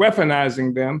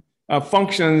 weaponizing them,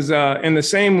 functions in the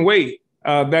same way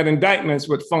that indictments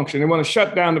would function. They want to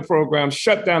shut down the program,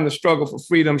 shut down the struggle for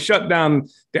freedom, shut down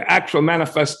the actual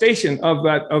manifestation of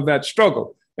that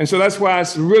struggle. And so that's why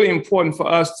it's really important for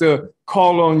us to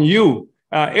call on you,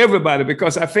 everybody,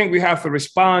 because I think we have to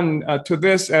respond to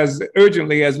this as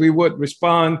urgently as we would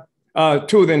respond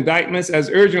to the indictments, as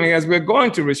urgently as we're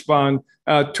going to respond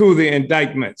to the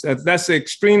indictments. That's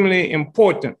extremely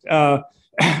important.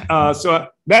 So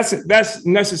that's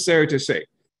necessary to say.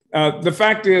 The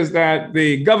fact is that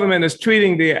the government is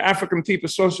treating the African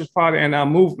People's Socialist Party and our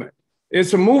movement.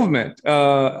 It's a movement,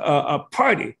 a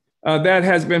party that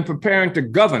has been preparing to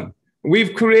govern.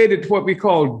 We've created what we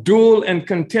call dual and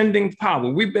contending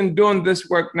power. We've been doing this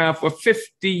work now for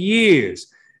 50 years.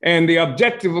 And the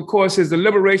objective, of course, is the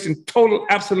liberation, total,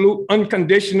 absolute,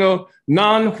 unconditional,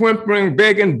 non-whimpering,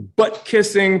 begging,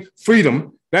 butt-kissing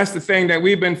freedom. That's the thing that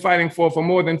we've been fighting for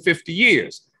more than 50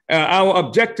 years. Our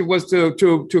objective was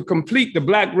to complete the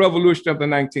Black Revolution of the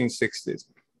 1960s.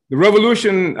 The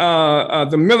revolution,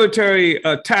 the military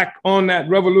attack on that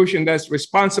revolution that's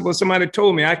responsible, somebody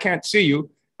told me, I can't see you,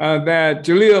 that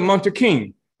Jalil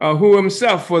Muntaqim, who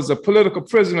himself was a political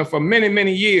prisoner for many,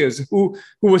 many years, who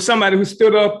was somebody who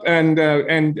stood up and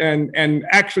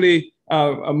actually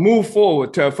moved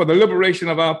forward for the liberation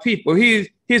of our people.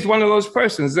 He's one of those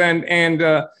persons. And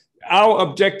our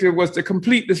objective was to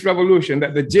complete this revolution,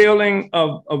 that the jailing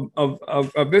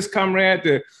of this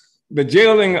comrade, the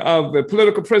jailing of the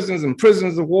political prisoners and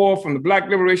prisoners of war from the Black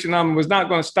Liberation Army was not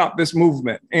going to stop this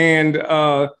movement. And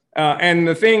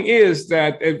the thing is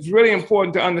that it's really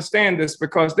important to understand this,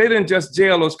 because they didn't just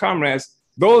jail those comrades.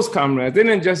 They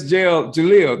didn't just jail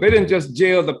Jalil. They didn't just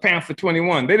jail the Panther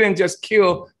 21. They didn't just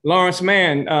kill Lawrence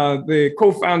Mann, the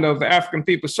co-founder of the African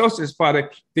People's Socialist Party.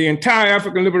 The entire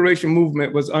African liberation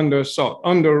movement was under assault,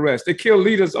 under arrest. They killed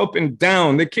leaders up and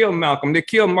down. They killed Malcolm. They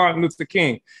killed Martin Luther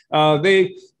King.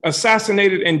 They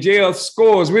assassinated and jailed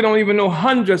scores. We don't even know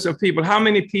hundreds of people, how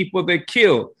many people they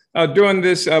killed during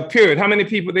this period, how many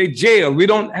people they jailed. We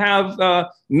don't have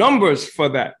numbers for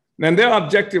that. And their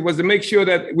objective was to make sure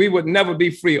that we would never be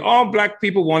free. All Black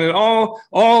people wanted, all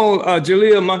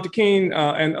Jalil Muntaqim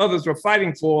and others were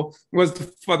fighting for was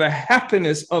for the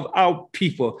happiness of our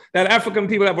people, that African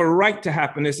people have a right to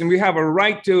happiness, and we have a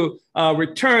right to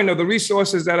return of the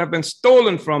resources that have been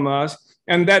stolen from us,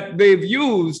 and that they've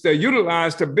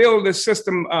utilized to build this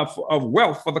system of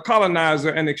wealth for the colonizer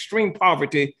and extreme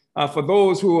poverty for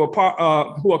those who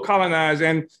are colonized.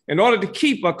 And in order to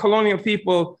keep a colonial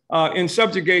people in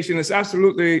subjugation, it's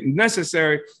absolutely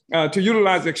necessary to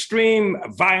utilize extreme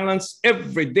violence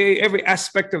every day. Every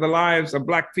aspect of the lives of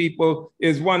Black people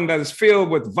is one that is filled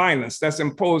with violence that's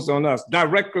imposed on us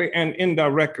directly and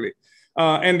indirectly.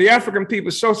 And the African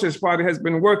People's Socialist Party has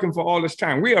been working for all this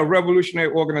time. We are a revolutionary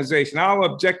organization. Our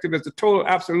objective is the total,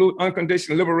 absolute,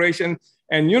 unconditional liberation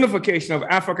and unification of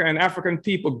Africa and African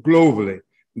people globally.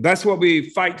 That's what we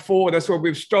fight for. That's what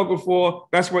we've struggled for.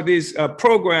 That's what these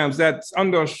programs that's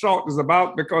under assault is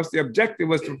about, because the objective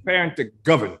was to prepare to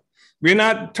govern. We're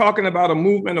not talking about a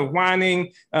movement of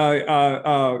whining,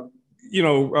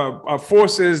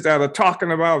 forces that are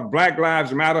talking about Black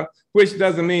Lives Matter, which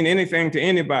doesn't mean anything to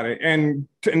anybody. And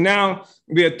now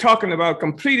we are talking about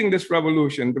completing this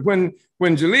revolution. When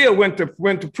Jalil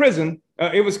went to prison,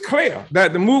 it was clear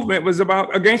that the movement was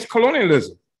against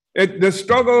colonialism. The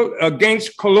struggle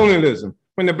against colonialism.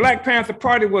 When the Black Panther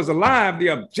Party was alive, the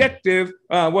objective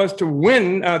was to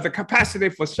win the capacity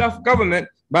for self-government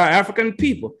by African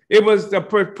people. It was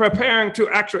preparing to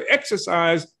actually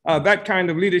exercise that kind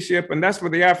of leadership, and that's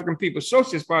what the African People's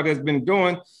Socialist Party has been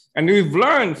doing. And we've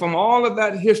learned from all of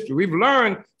that history. We've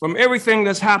learned from everything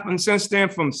that's happened since then,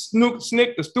 from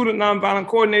SNCC, the Student Nonviolent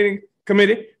Coordinating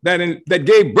Committee that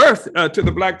gave birth to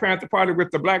the Black Panther Party, with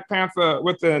the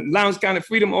Lowndes County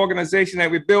Freedom Organization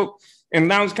that we built in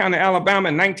Lowndes County, Alabama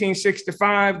in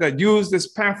 1965, that used this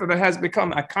panther that has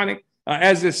become iconic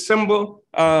as a symbol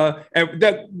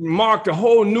that marked a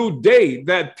whole new day,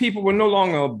 that people were no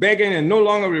longer begging and no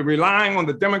longer relying on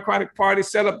the Democratic Party,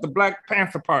 set up the Black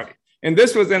Panther Party. And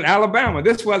this was in Alabama.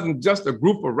 This wasn't just a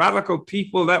group of radical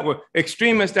people that were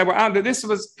extremists that were out there. This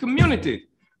was community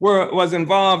was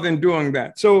involved in doing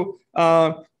that. So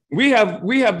we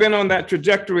have been on that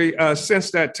trajectory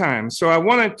since that time. So I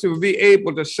wanted to be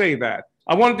able to say that.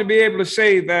 I wanted to be able to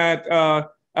say that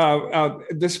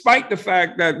despite the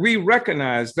fact that we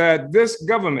recognize that this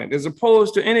government is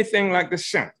opposed to anything like the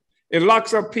Center, It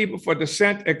locks up people for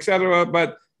dissent, etc.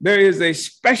 But there is a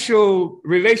special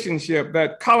relationship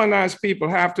that colonized people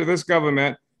have to this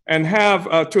government and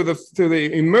have to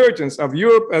the emergence of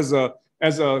Europe as a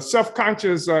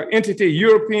self-conscious entity,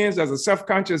 Europeans as a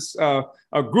self-conscious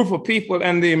a group of people,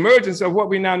 and the emergence of what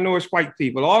we now know as white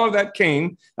people. All of that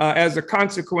came as a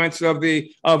consequence of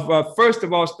first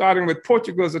of all, starting with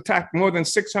Portugal's attack more than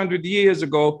 600 years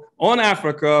ago on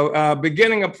Africa,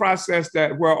 beginning a process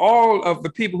where all of the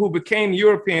people who became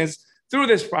Europeans through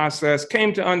this process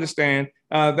came to understand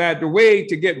that the way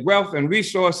to get wealth and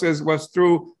resources was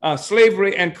through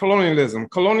slavery and colonialism.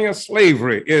 Colonial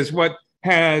slavery is what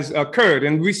has occurred.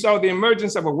 And we saw the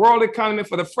emergence of a world economy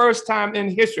for the first time in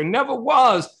history. Never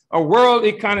was a world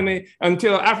economy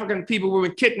until African people were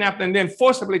kidnapped and then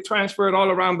forcibly transferred all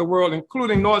around the world,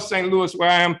 including North St. Louis, where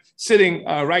I am sitting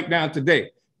right now today.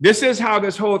 This is how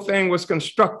this whole thing was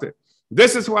constructed.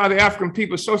 This is why the African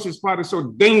People's Socialist Party is so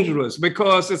dangerous,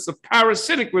 because it's a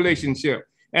parasitic relationship.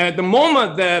 And at the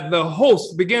moment that the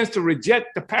host begins to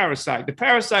reject the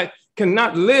parasite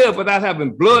cannot live without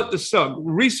having blood to suck,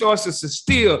 resources to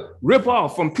steal, rip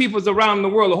off from peoples around the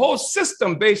world, a whole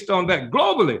system based on that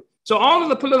globally. So all of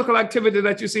the political activity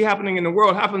that you see happening in the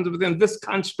world happens within this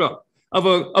construct of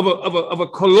a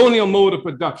colonial mode of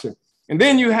production. And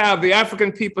then you have the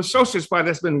African People's Socialist Party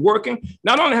that's been working.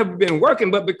 Not only have we been working,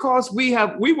 but because we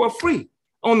were free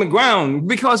on the ground,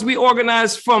 because we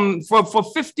organized for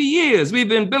 50 years. We've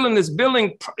been building this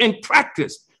building in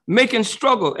practice, making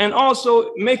struggle, and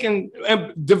also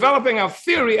developing our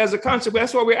theory as a concept.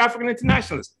 That's why we're African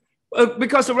internationalists,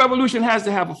 because the revolution has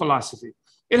to have a philosophy.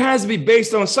 It has to be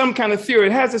based on some kind of theory.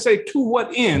 It has to say to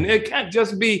what end. It can't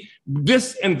just be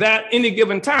this and that any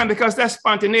given time, because that's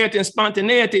spontaneity, and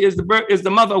spontaneity is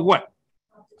the mother of what?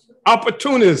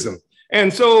 Opportunism.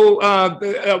 And so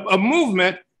a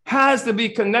movement has to be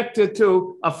connected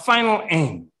to a final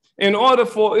aim in order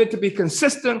for it to be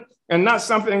consistent and not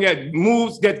something that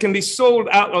moves, that can be sold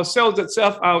out or sells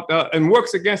itself out and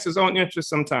works against its own interests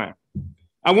sometimes.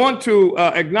 I want to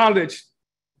acknowledge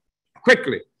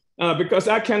quickly, because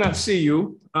I cannot see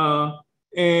you,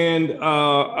 and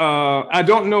I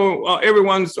don't know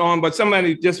everyone's on, but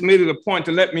somebody just made it a point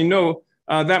to let me know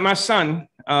that my son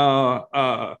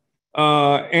and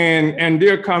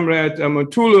dear comrade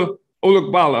Mutulu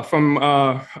Olugbala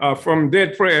from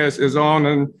Dead Prayers is on,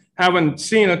 and haven't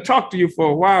seen or talked to you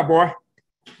for a while, boy.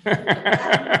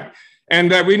 And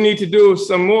that we need to do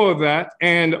some more of that.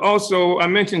 And also I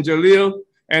mentioned Jalil,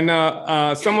 and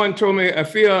someone told me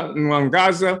Afia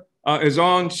Nwangaza is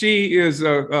on. She is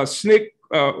a SNCC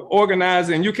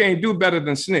organizer, and you can't do better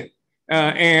than SNCC.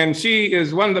 And she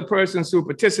is one of the persons who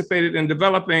participated in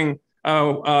developing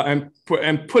and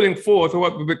putting forth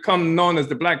what would become known as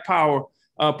the Black Power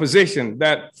position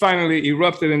that finally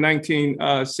erupted in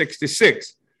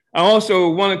 1966. I also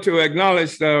wanted to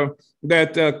acknowledge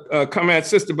that Comrade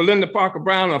Sister Belinda Parker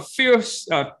Brown, a fierce,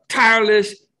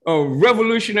 tireless,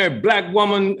 revolutionary Black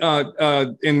woman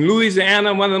in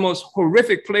Louisiana, one of the most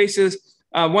horrific places,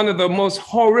 one of the most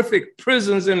horrific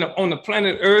prisons on the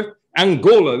planet Earth,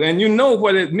 Angola. And you know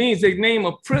what it means. They name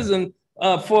a prison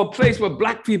for a place where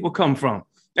Black people come from.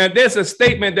 And there's a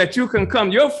statement that you can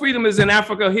come, your freedom is in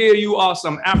Africa, here you are,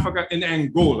 some Africa in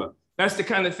Angola. That's the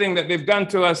kind of thing that they've done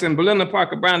to us. And Belinda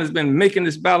Parker Brown has been making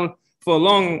this battle for a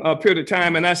long period of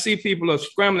time. And I see people are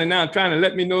scrambling now, trying to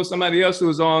let me know somebody else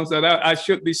who's on, so that I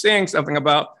should be saying something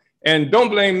about. And don't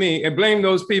blame me, and blame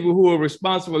those people who are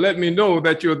responsible. Let me know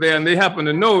that you're there. And they happen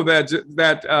to know that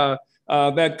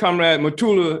Comrade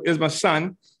Mutulu is my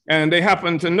son. And they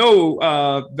happen to know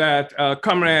that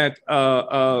Comrade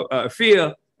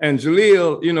Afia and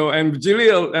Jalil, and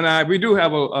Jalil and I, we do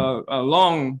have a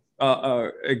long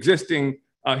existing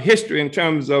history in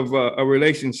terms of a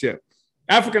relationship.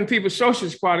 African People's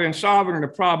Socialist Party, in solving the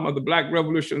problem of the Black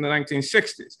Revolution in the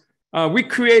 1960s, we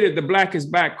created the Black is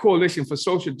Back Coalition for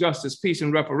Social Justice, Peace,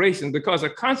 and Reparations, because a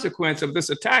consequence of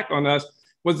this attack on us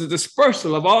was the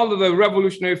dispersal of all of the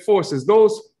revolutionary forces.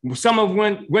 Some of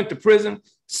them went to prison,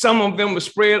 some of them were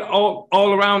spread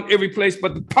all around every place,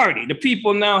 but the party, the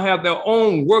people now have their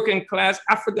own working class,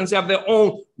 Africans have their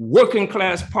own working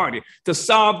class party to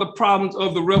solve the problems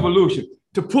of the revolution,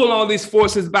 to pull all these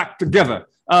forces back together.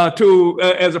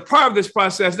 As a part of this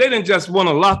process, they didn't just want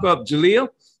to lock up Jalil.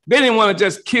 They didn't want to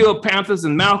just kill Panthers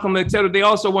and Malcolm, et cetera. They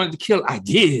also wanted to kill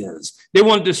ideas. They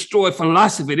wanted to destroy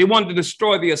philosophy. They wanted to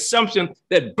destroy the assumption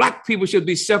that Black people should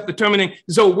be self-determining.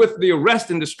 So with the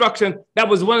arrest and destruction, that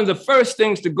was one of the first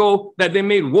things to go, that they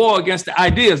made war against the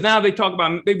ideas. Now they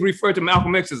refer to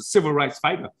Malcolm X as a civil rights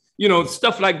fighter.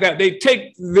 stuff like that. They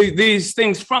take these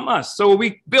things from us. So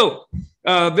we built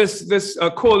this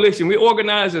coalition. We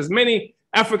organized as many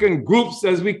African groups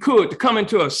as we could to come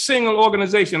into a single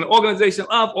organization, an organization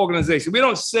of organization. We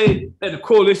don't say that the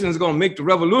coalition is going to make the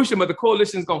revolution, but the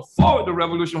coalition is going to forward the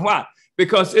revolution. Why?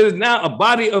 Because it is now a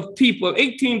body of people,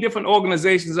 18 different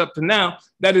organizations up to now,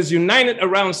 that is united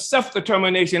around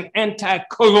self-determination,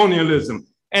 anti-colonialism.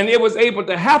 And it was able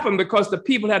to happen because the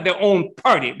people had their own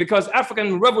party, because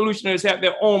African revolutionaries had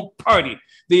their own party.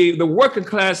 The working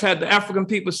class had the African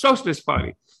People's Socialist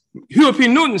Party. Huey P.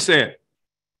 Newton said,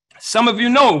 some of you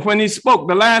know when he spoke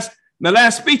the last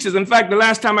speeches. In fact, the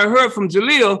last time I heard from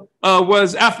Jaleel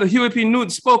was after Huey P. Newton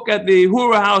spoke at the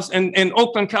Uhuru House in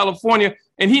Oakland, California.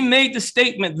 And he made the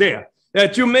statement there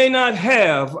that you may not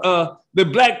have the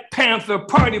Black Panther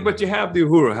Party, but you have the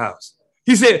Uhuru House.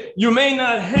 He said, you may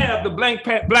not have the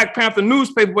Black Panther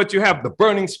newspaper, but you have the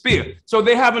Burning Spear. So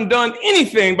they haven't done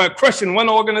anything by crushing one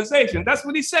organization. That's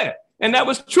what he said. And that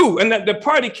was true. And that the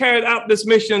party carried out this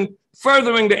mission,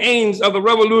 furthering the aims of the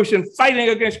revolution, fighting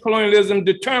against colonialism,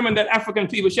 determined that African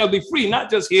people shall be free,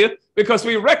 not just here, because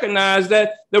we recognize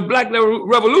that the Black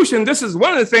Revolution, this is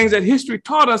one of the things that history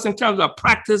taught us in terms of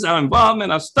practice, our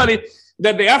involvement, our study,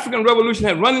 that the African Revolution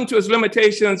had run into its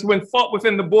limitations when fought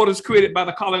within the borders created by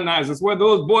the colonizers, whether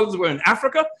those borders were in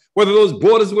Africa, whether those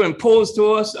borders were imposed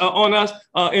to us, on us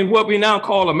in what we now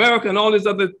call America and all these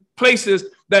other places,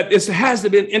 that this has to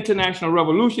be an international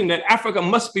revolution, that Africa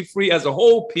must be free as a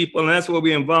whole people, and that's what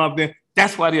we're involved in.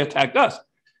 That's why they attacked us.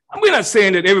 And we're not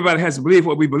saying that everybody has to believe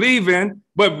what we believe in,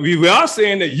 but we are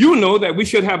saying that that we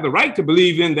should have the right to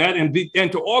believe in that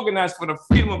and to organize for the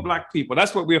freedom of Black people.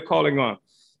 That's what we are calling on.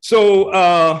 So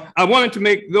I wanted to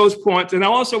make those points. And I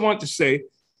also want to say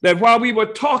that while we were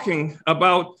talking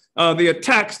about the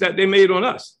attacks that they made on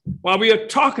us, while we are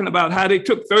talking about how they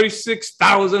took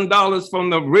 $36,000 from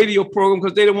the radio program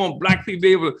because they didn't want Black people to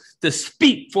be able to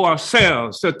speak for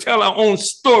ourselves, to tell our own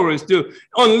stories, to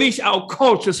unleash our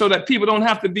culture so that people don't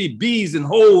have to be bees and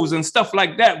hoes and stuff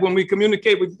like that when we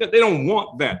communicate with them. They don't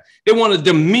want that. They want to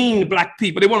demean Black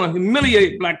people. They want to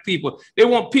humiliate Black people. They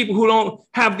want people who don't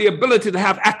have the ability to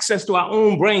have access to our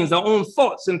own brains, our own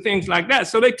thoughts and things like that.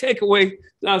 So they take away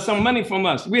some money from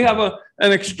us. We have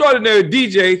an extraordinary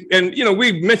DJ, and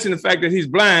we mentioned the fact that he's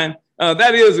blind.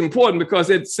 That is important because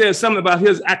it says something about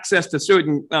his access to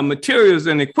certain materials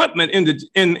and equipment in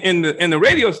the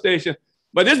radio station.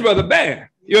 But this brother bad.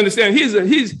 You understand?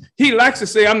 He likes to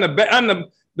say I'm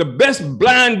the best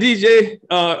blind DJ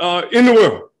in the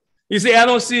world. He say I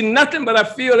don't see nothing, but I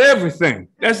feel everything.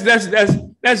 That's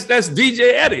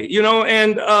DJ Eddie.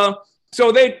 And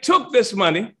so they took this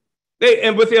money.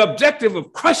 And with the objective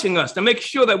of crushing us to make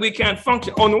sure that we can't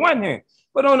function on the one hand.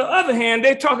 But on the other hand,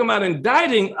 they're talking about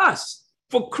indicting us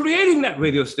for creating that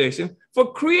radio station,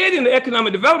 for creating the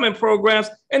economic development programs.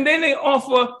 And then they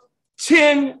offer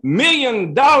 $10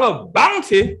 million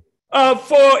bounty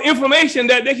for information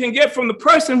that they can get from the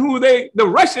person the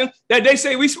Russian that they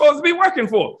say we're supposed to be working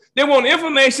for. They want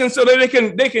information so that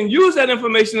they can use that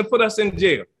information to put us in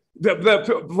jail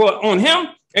on him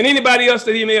and anybody else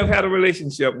that he may have had a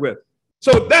relationship with.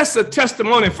 So that's a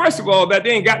testimony, first of all, that they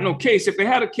ain't got no case. If they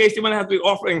had a case, they wouldn't have to be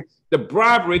offering the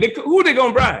bribery. Who they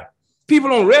gonna bribe?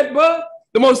 People on Redbud,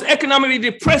 the most economically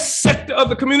depressed sector of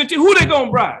the community. Who they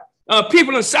gonna bribe?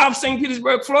 People in South St.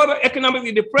 Petersburg, Florida,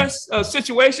 economically depressed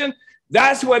situation.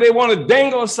 That's where they want to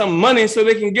dangle some money so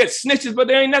they can get snitches, but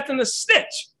there ain't nothing to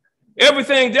snitch.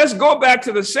 Everything, just go back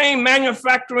to the same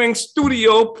manufacturing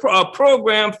studio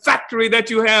program factory that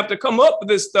you have to come up with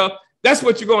this stuff. That's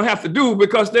what you're going to have to do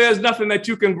because there's nothing that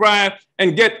you can bribe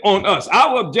and get on us.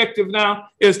 Our objective now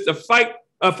is to fight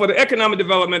for the economic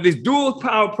development, these dual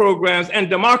power programs and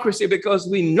democracy, because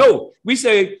we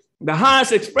say the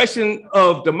highest expression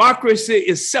of democracy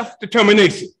is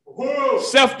self-determination.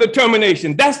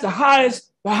 Self-determination. That's the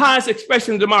highest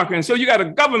expression of democracy. And so you got a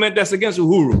government that's against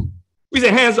Uhuru. We say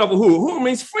hands off Uhuru. Uhuru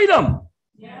means freedom.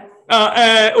 Yes.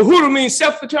 Uhuru means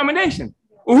self-determination.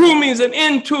 Uhuru means an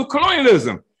end to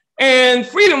colonialism. And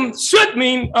freedom should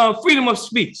mean freedom of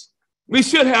speech. We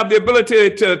should have the ability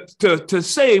to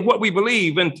say what we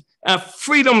believe and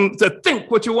freedom to think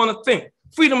what you want to think.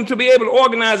 Freedom to be able to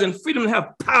organize and freedom to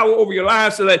have power over your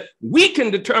lives so that we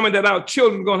can determine that our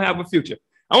children are going to have a future.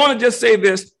 I want to just say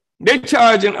this. They're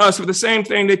charging us with the same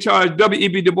thing they charged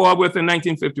W.E.B. Du Bois with in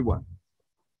 1951.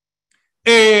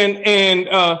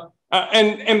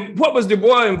 And what was Du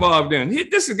Bois involved in?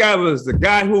 This guy was the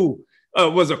guy who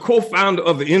was a co-founder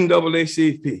of the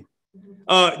NAACP.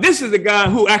 This is the guy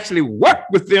who actually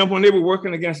worked with them when they were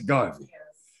working against Garvey.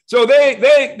 So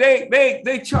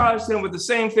they charged him with the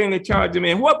same thing they charged him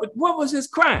in. What was his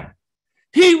crime?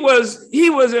 He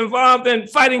was involved in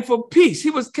fighting for peace. He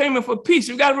was claiming for peace.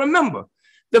 You got to remember,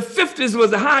 the 50s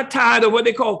was a high tide of what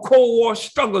they call Cold War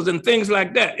struggles and things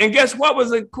like that. And guess what was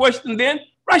the question then?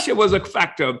 Russia was a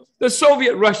factor, the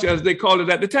Soviet Russia, as they called it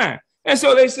at the time. And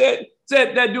so they said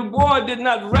that Du Bois did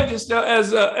not register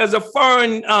as a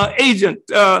foreign agent.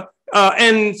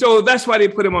 And so that's why they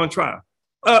put him on trial.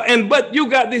 But you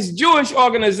got these Jewish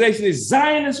organizations, these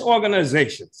Zionist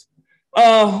organizations,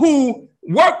 who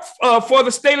work for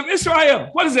the state of Israel.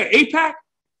 What is it, AIPAC?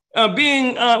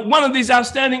 Being one of these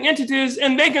outstanding entities,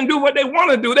 and they can do what they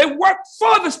want to do. They work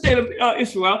for the state of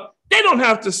Israel. They don't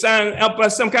have to sign up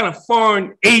as some kind of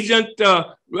foreign agent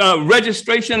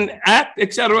registration act,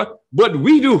 etc. But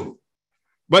we do.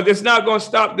 But it's not going to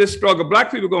stop this struggle. Black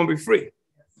people are going to be free.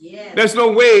 Yeah. There's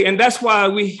no way, and that's why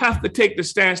we have to take the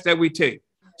stance that we take.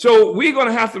 So we're going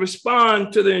to have to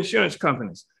respond to the insurance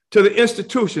companies, to the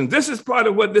institutions. This is part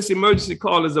of what this emergency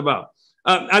call is about.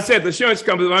 I said the insurance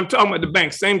companies, I'm talking about the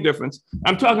banks, same difference.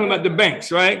 I'm talking about the banks,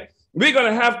 right? We're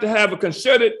going to have a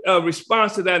concerted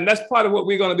response to that. And that's part of what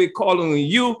we're going to be calling on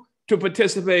you to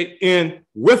participate in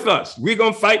with us. We're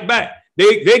going to fight back.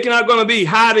 They're not going to be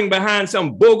hiding behind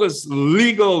some bogus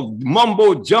legal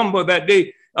mumbo jumbo that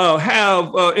they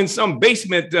have in some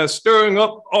basement stirring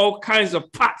up all kinds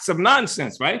of pots of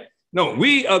nonsense, right? No,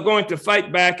 we are going to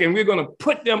fight back, and we're going to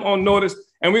put them on notice,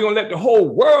 and we're going to let the whole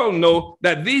world know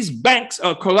that these banks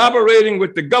are collaborating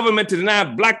with the government to deny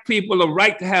Black people the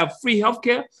right to have free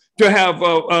healthcare, to have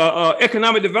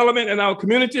economic development in our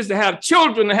communities, to have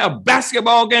children, to have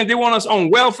basketball games. They want us on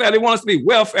welfare. They want us to be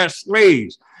welfare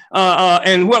slaves.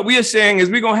 And what we are saying is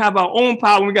we're going to have our own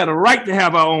power, and we got a right to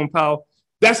have our own power.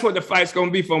 That's what the fight's going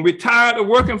to be for. We're tired of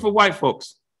working for white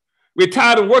folks. We're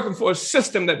tired of working for a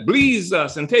system that bleeds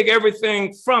us and take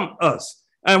everything from us.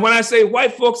 And when I say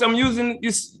white folks, I'm using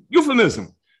this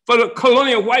euphemism for the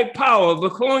colonial white power of the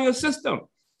colonial system.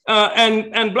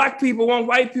 And Black people want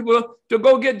white people to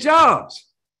go get jobs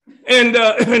and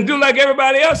do like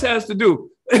everybody else has to do.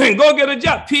 And go get a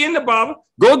job, pee in the bottle,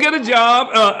 go get a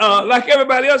job like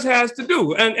everybody else has to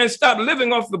do, and stop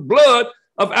living off the blood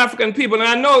of African people. And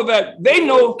I know that they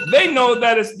know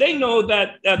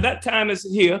that time is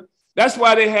here. That's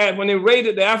why they had, when they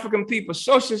raided the African People's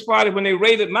Socialist Party, when they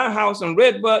raided my house on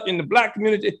Redbud in the Black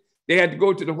community, they had to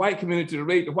go to the white community to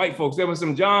raid the white folks. There were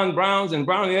some John Browns and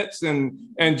Brownettes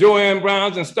and Joanne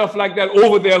Browns and stuff like that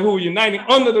over there who were uniting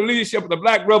under the leadership of the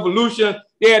Black Revolution.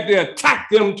 They had to attack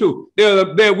them too.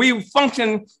 We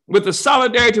function with the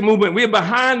solidarity movement. We're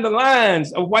behind the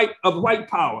lines of white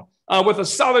power. With a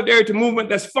solidarity movement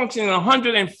that's functioning in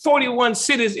 141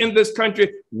 cities in this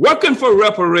country, working for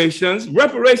reparations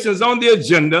on the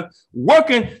agenda,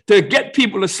 working to get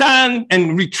people to sign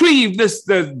and retrieve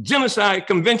the genocide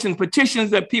convention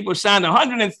petitions that people signed.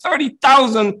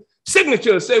 130,000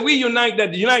 signatures say we unite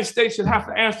that the United States should have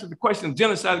to answer the question of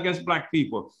genocide against Black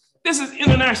people. This is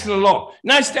international law. The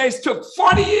United States took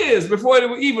 40 years before they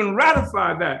would even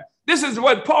ratify that. This is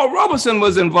what Paul Robeson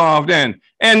was involved in,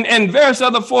 and various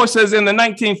other forces in the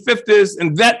 1950s,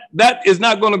 and that is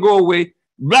not going to go away.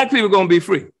 Black people are going to be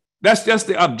free. That's just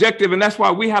the objective, and that's why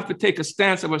we have to take a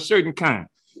stance of a certain kind.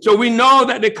 So we know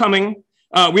that they're coming.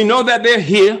 We know that they're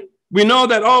here. We know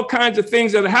that all kinds of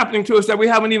things that are happening to us that we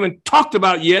haven't even talked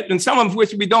about yet, and some of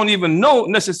which we don't even know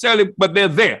necessarily, but they're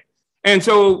there. And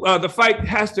so the fight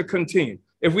has to continue.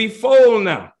 If we fold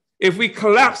now, if we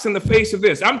collapse in the face of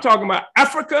this, I'm talking about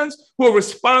Africans who are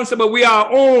responsible. We are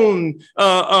our own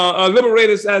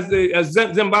liberators, as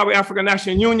Zimbabwe African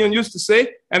National Union used to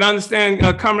say. And I understand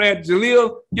Comrade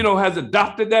Jalil, has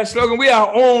adopted that slogan. We are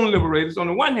our own liberators on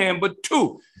the one hand, but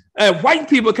two, white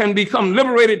people can become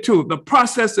liberated too. The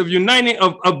process of uniting,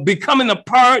 of becoming a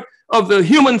part of the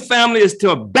human family is to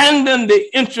abandon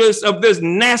the interests of this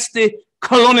nasty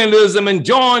colonialism and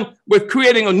join with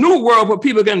creating a new world where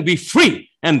people can be free.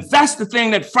 And that's the thing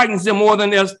that frightens them more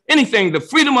than there's anything, the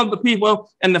freedom of the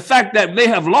people and the fact that they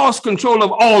have lost control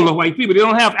of all the white people. They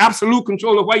don't have absolute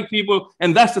control of white people.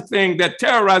 And that's the thing that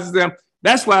terrorizes them.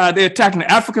 That's why they're attacking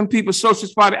the African People's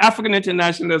Socialist Party, African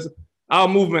Internationalism, our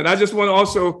movement. I just want to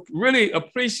also really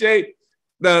appreciate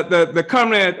the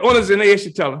comrade Onizene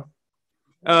Yeshitela.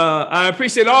 I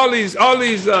appreciate all these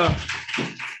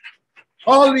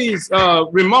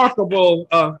remarkable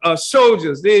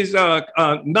soldiers, these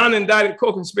non-indicted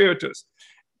co-conspirators.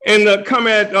 And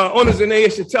Comrade Onizene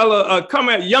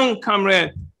Yeshitela, young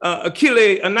comrade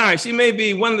Akile Anai, she may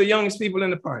be one of the youngest people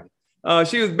in the party.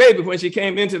 She was a baby when she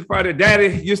came into the party. Daddy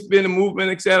used to be in the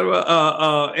movement,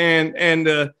 etc.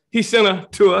 And he sent her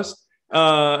to us.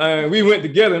 We went to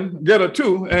get her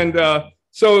too. And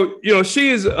so, she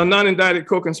is a non-indicted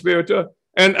co-conspirator.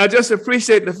 And I just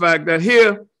appreciate the fact that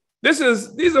here, these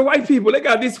are white people. They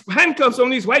got these handcuffs on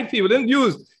these white people. Then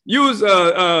use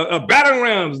battering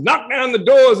rams, knock down the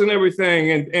doors and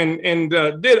everything, and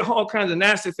did all kinds of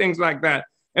nasty things like that.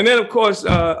 And then, of course,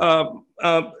 Ona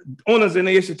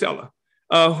Zainaisha Teller,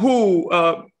 who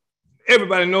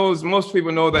everybody knows, most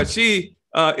people know that she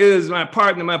is my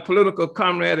partner, my political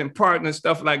comrade and partner,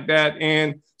 stuff like that.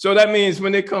 And so that means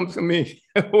when they come to me,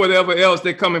 whatever else,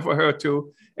 they're coming for her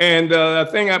too. And the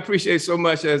thing I appreciate so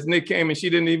much as Nick came and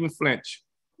she didn't even flinch.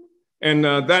 And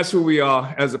that's who we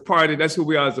are as a party. That's who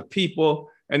we are as a people.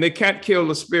 And they can't kill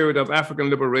the spirit of African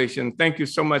liberation. Thank you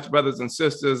so much, brothers and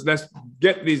sisters. Let's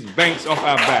get these banks off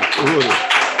our back.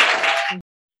 Uhuru.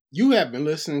 You have been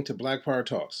listening to Black Power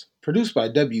Talks, produced by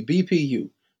WBPU,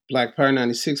 Black Power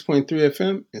 96.3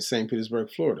 FM in St. Petersburg,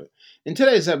 Florida. In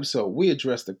today's episode, we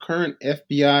address the current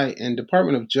FBI and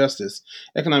Department of Justice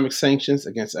economic sanctions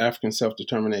against African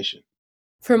self-determination.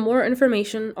 For more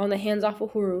information on the Hands Off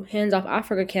Uhuru, Hands Off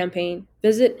Africa campaign,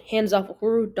 visit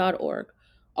handsoffuhuru.org.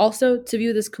 Also, to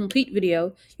view this complete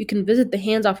video, you can visit the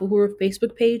Hands Off Uhuru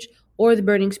Facebook page or the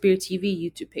Burning Spear TV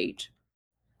YouTube page.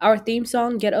 Our theme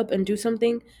song, Get Up and Do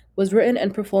Something, was written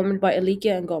and performed by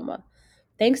Alikia Ngoma.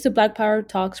 Thanks to Black Power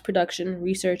Talks production,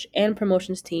 research, and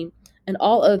promotions team, and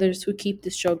all others who keep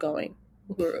this show going.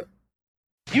 Uhuru.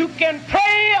 You can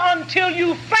pray until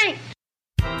you faint,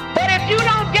 but if you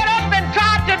don't get up and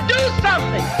try to do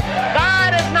something,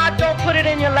 God is not going to put it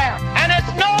in your lap. And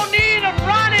it's no need of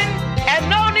running and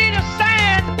no need of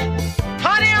saying,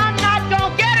 honey, I'm not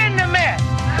going to get in the mess.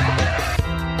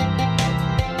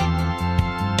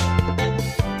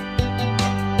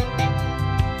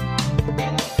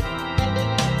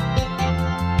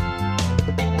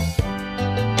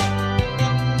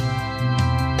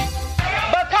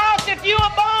 Because if you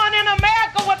were born in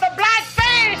America with a black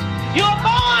face, you were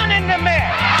born in the mess.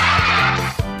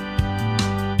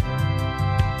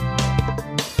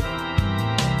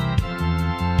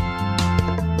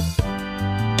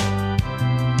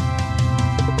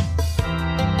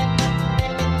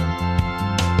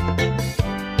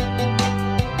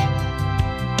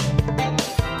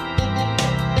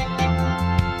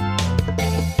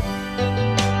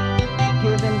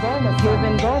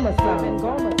 Giving Goma some.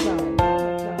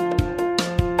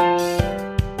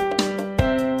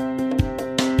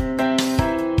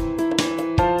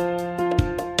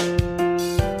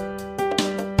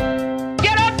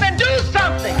 Get up and do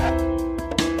something.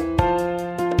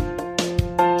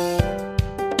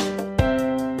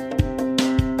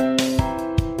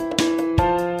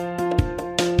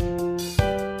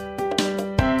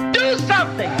 Do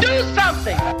something. Do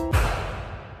something.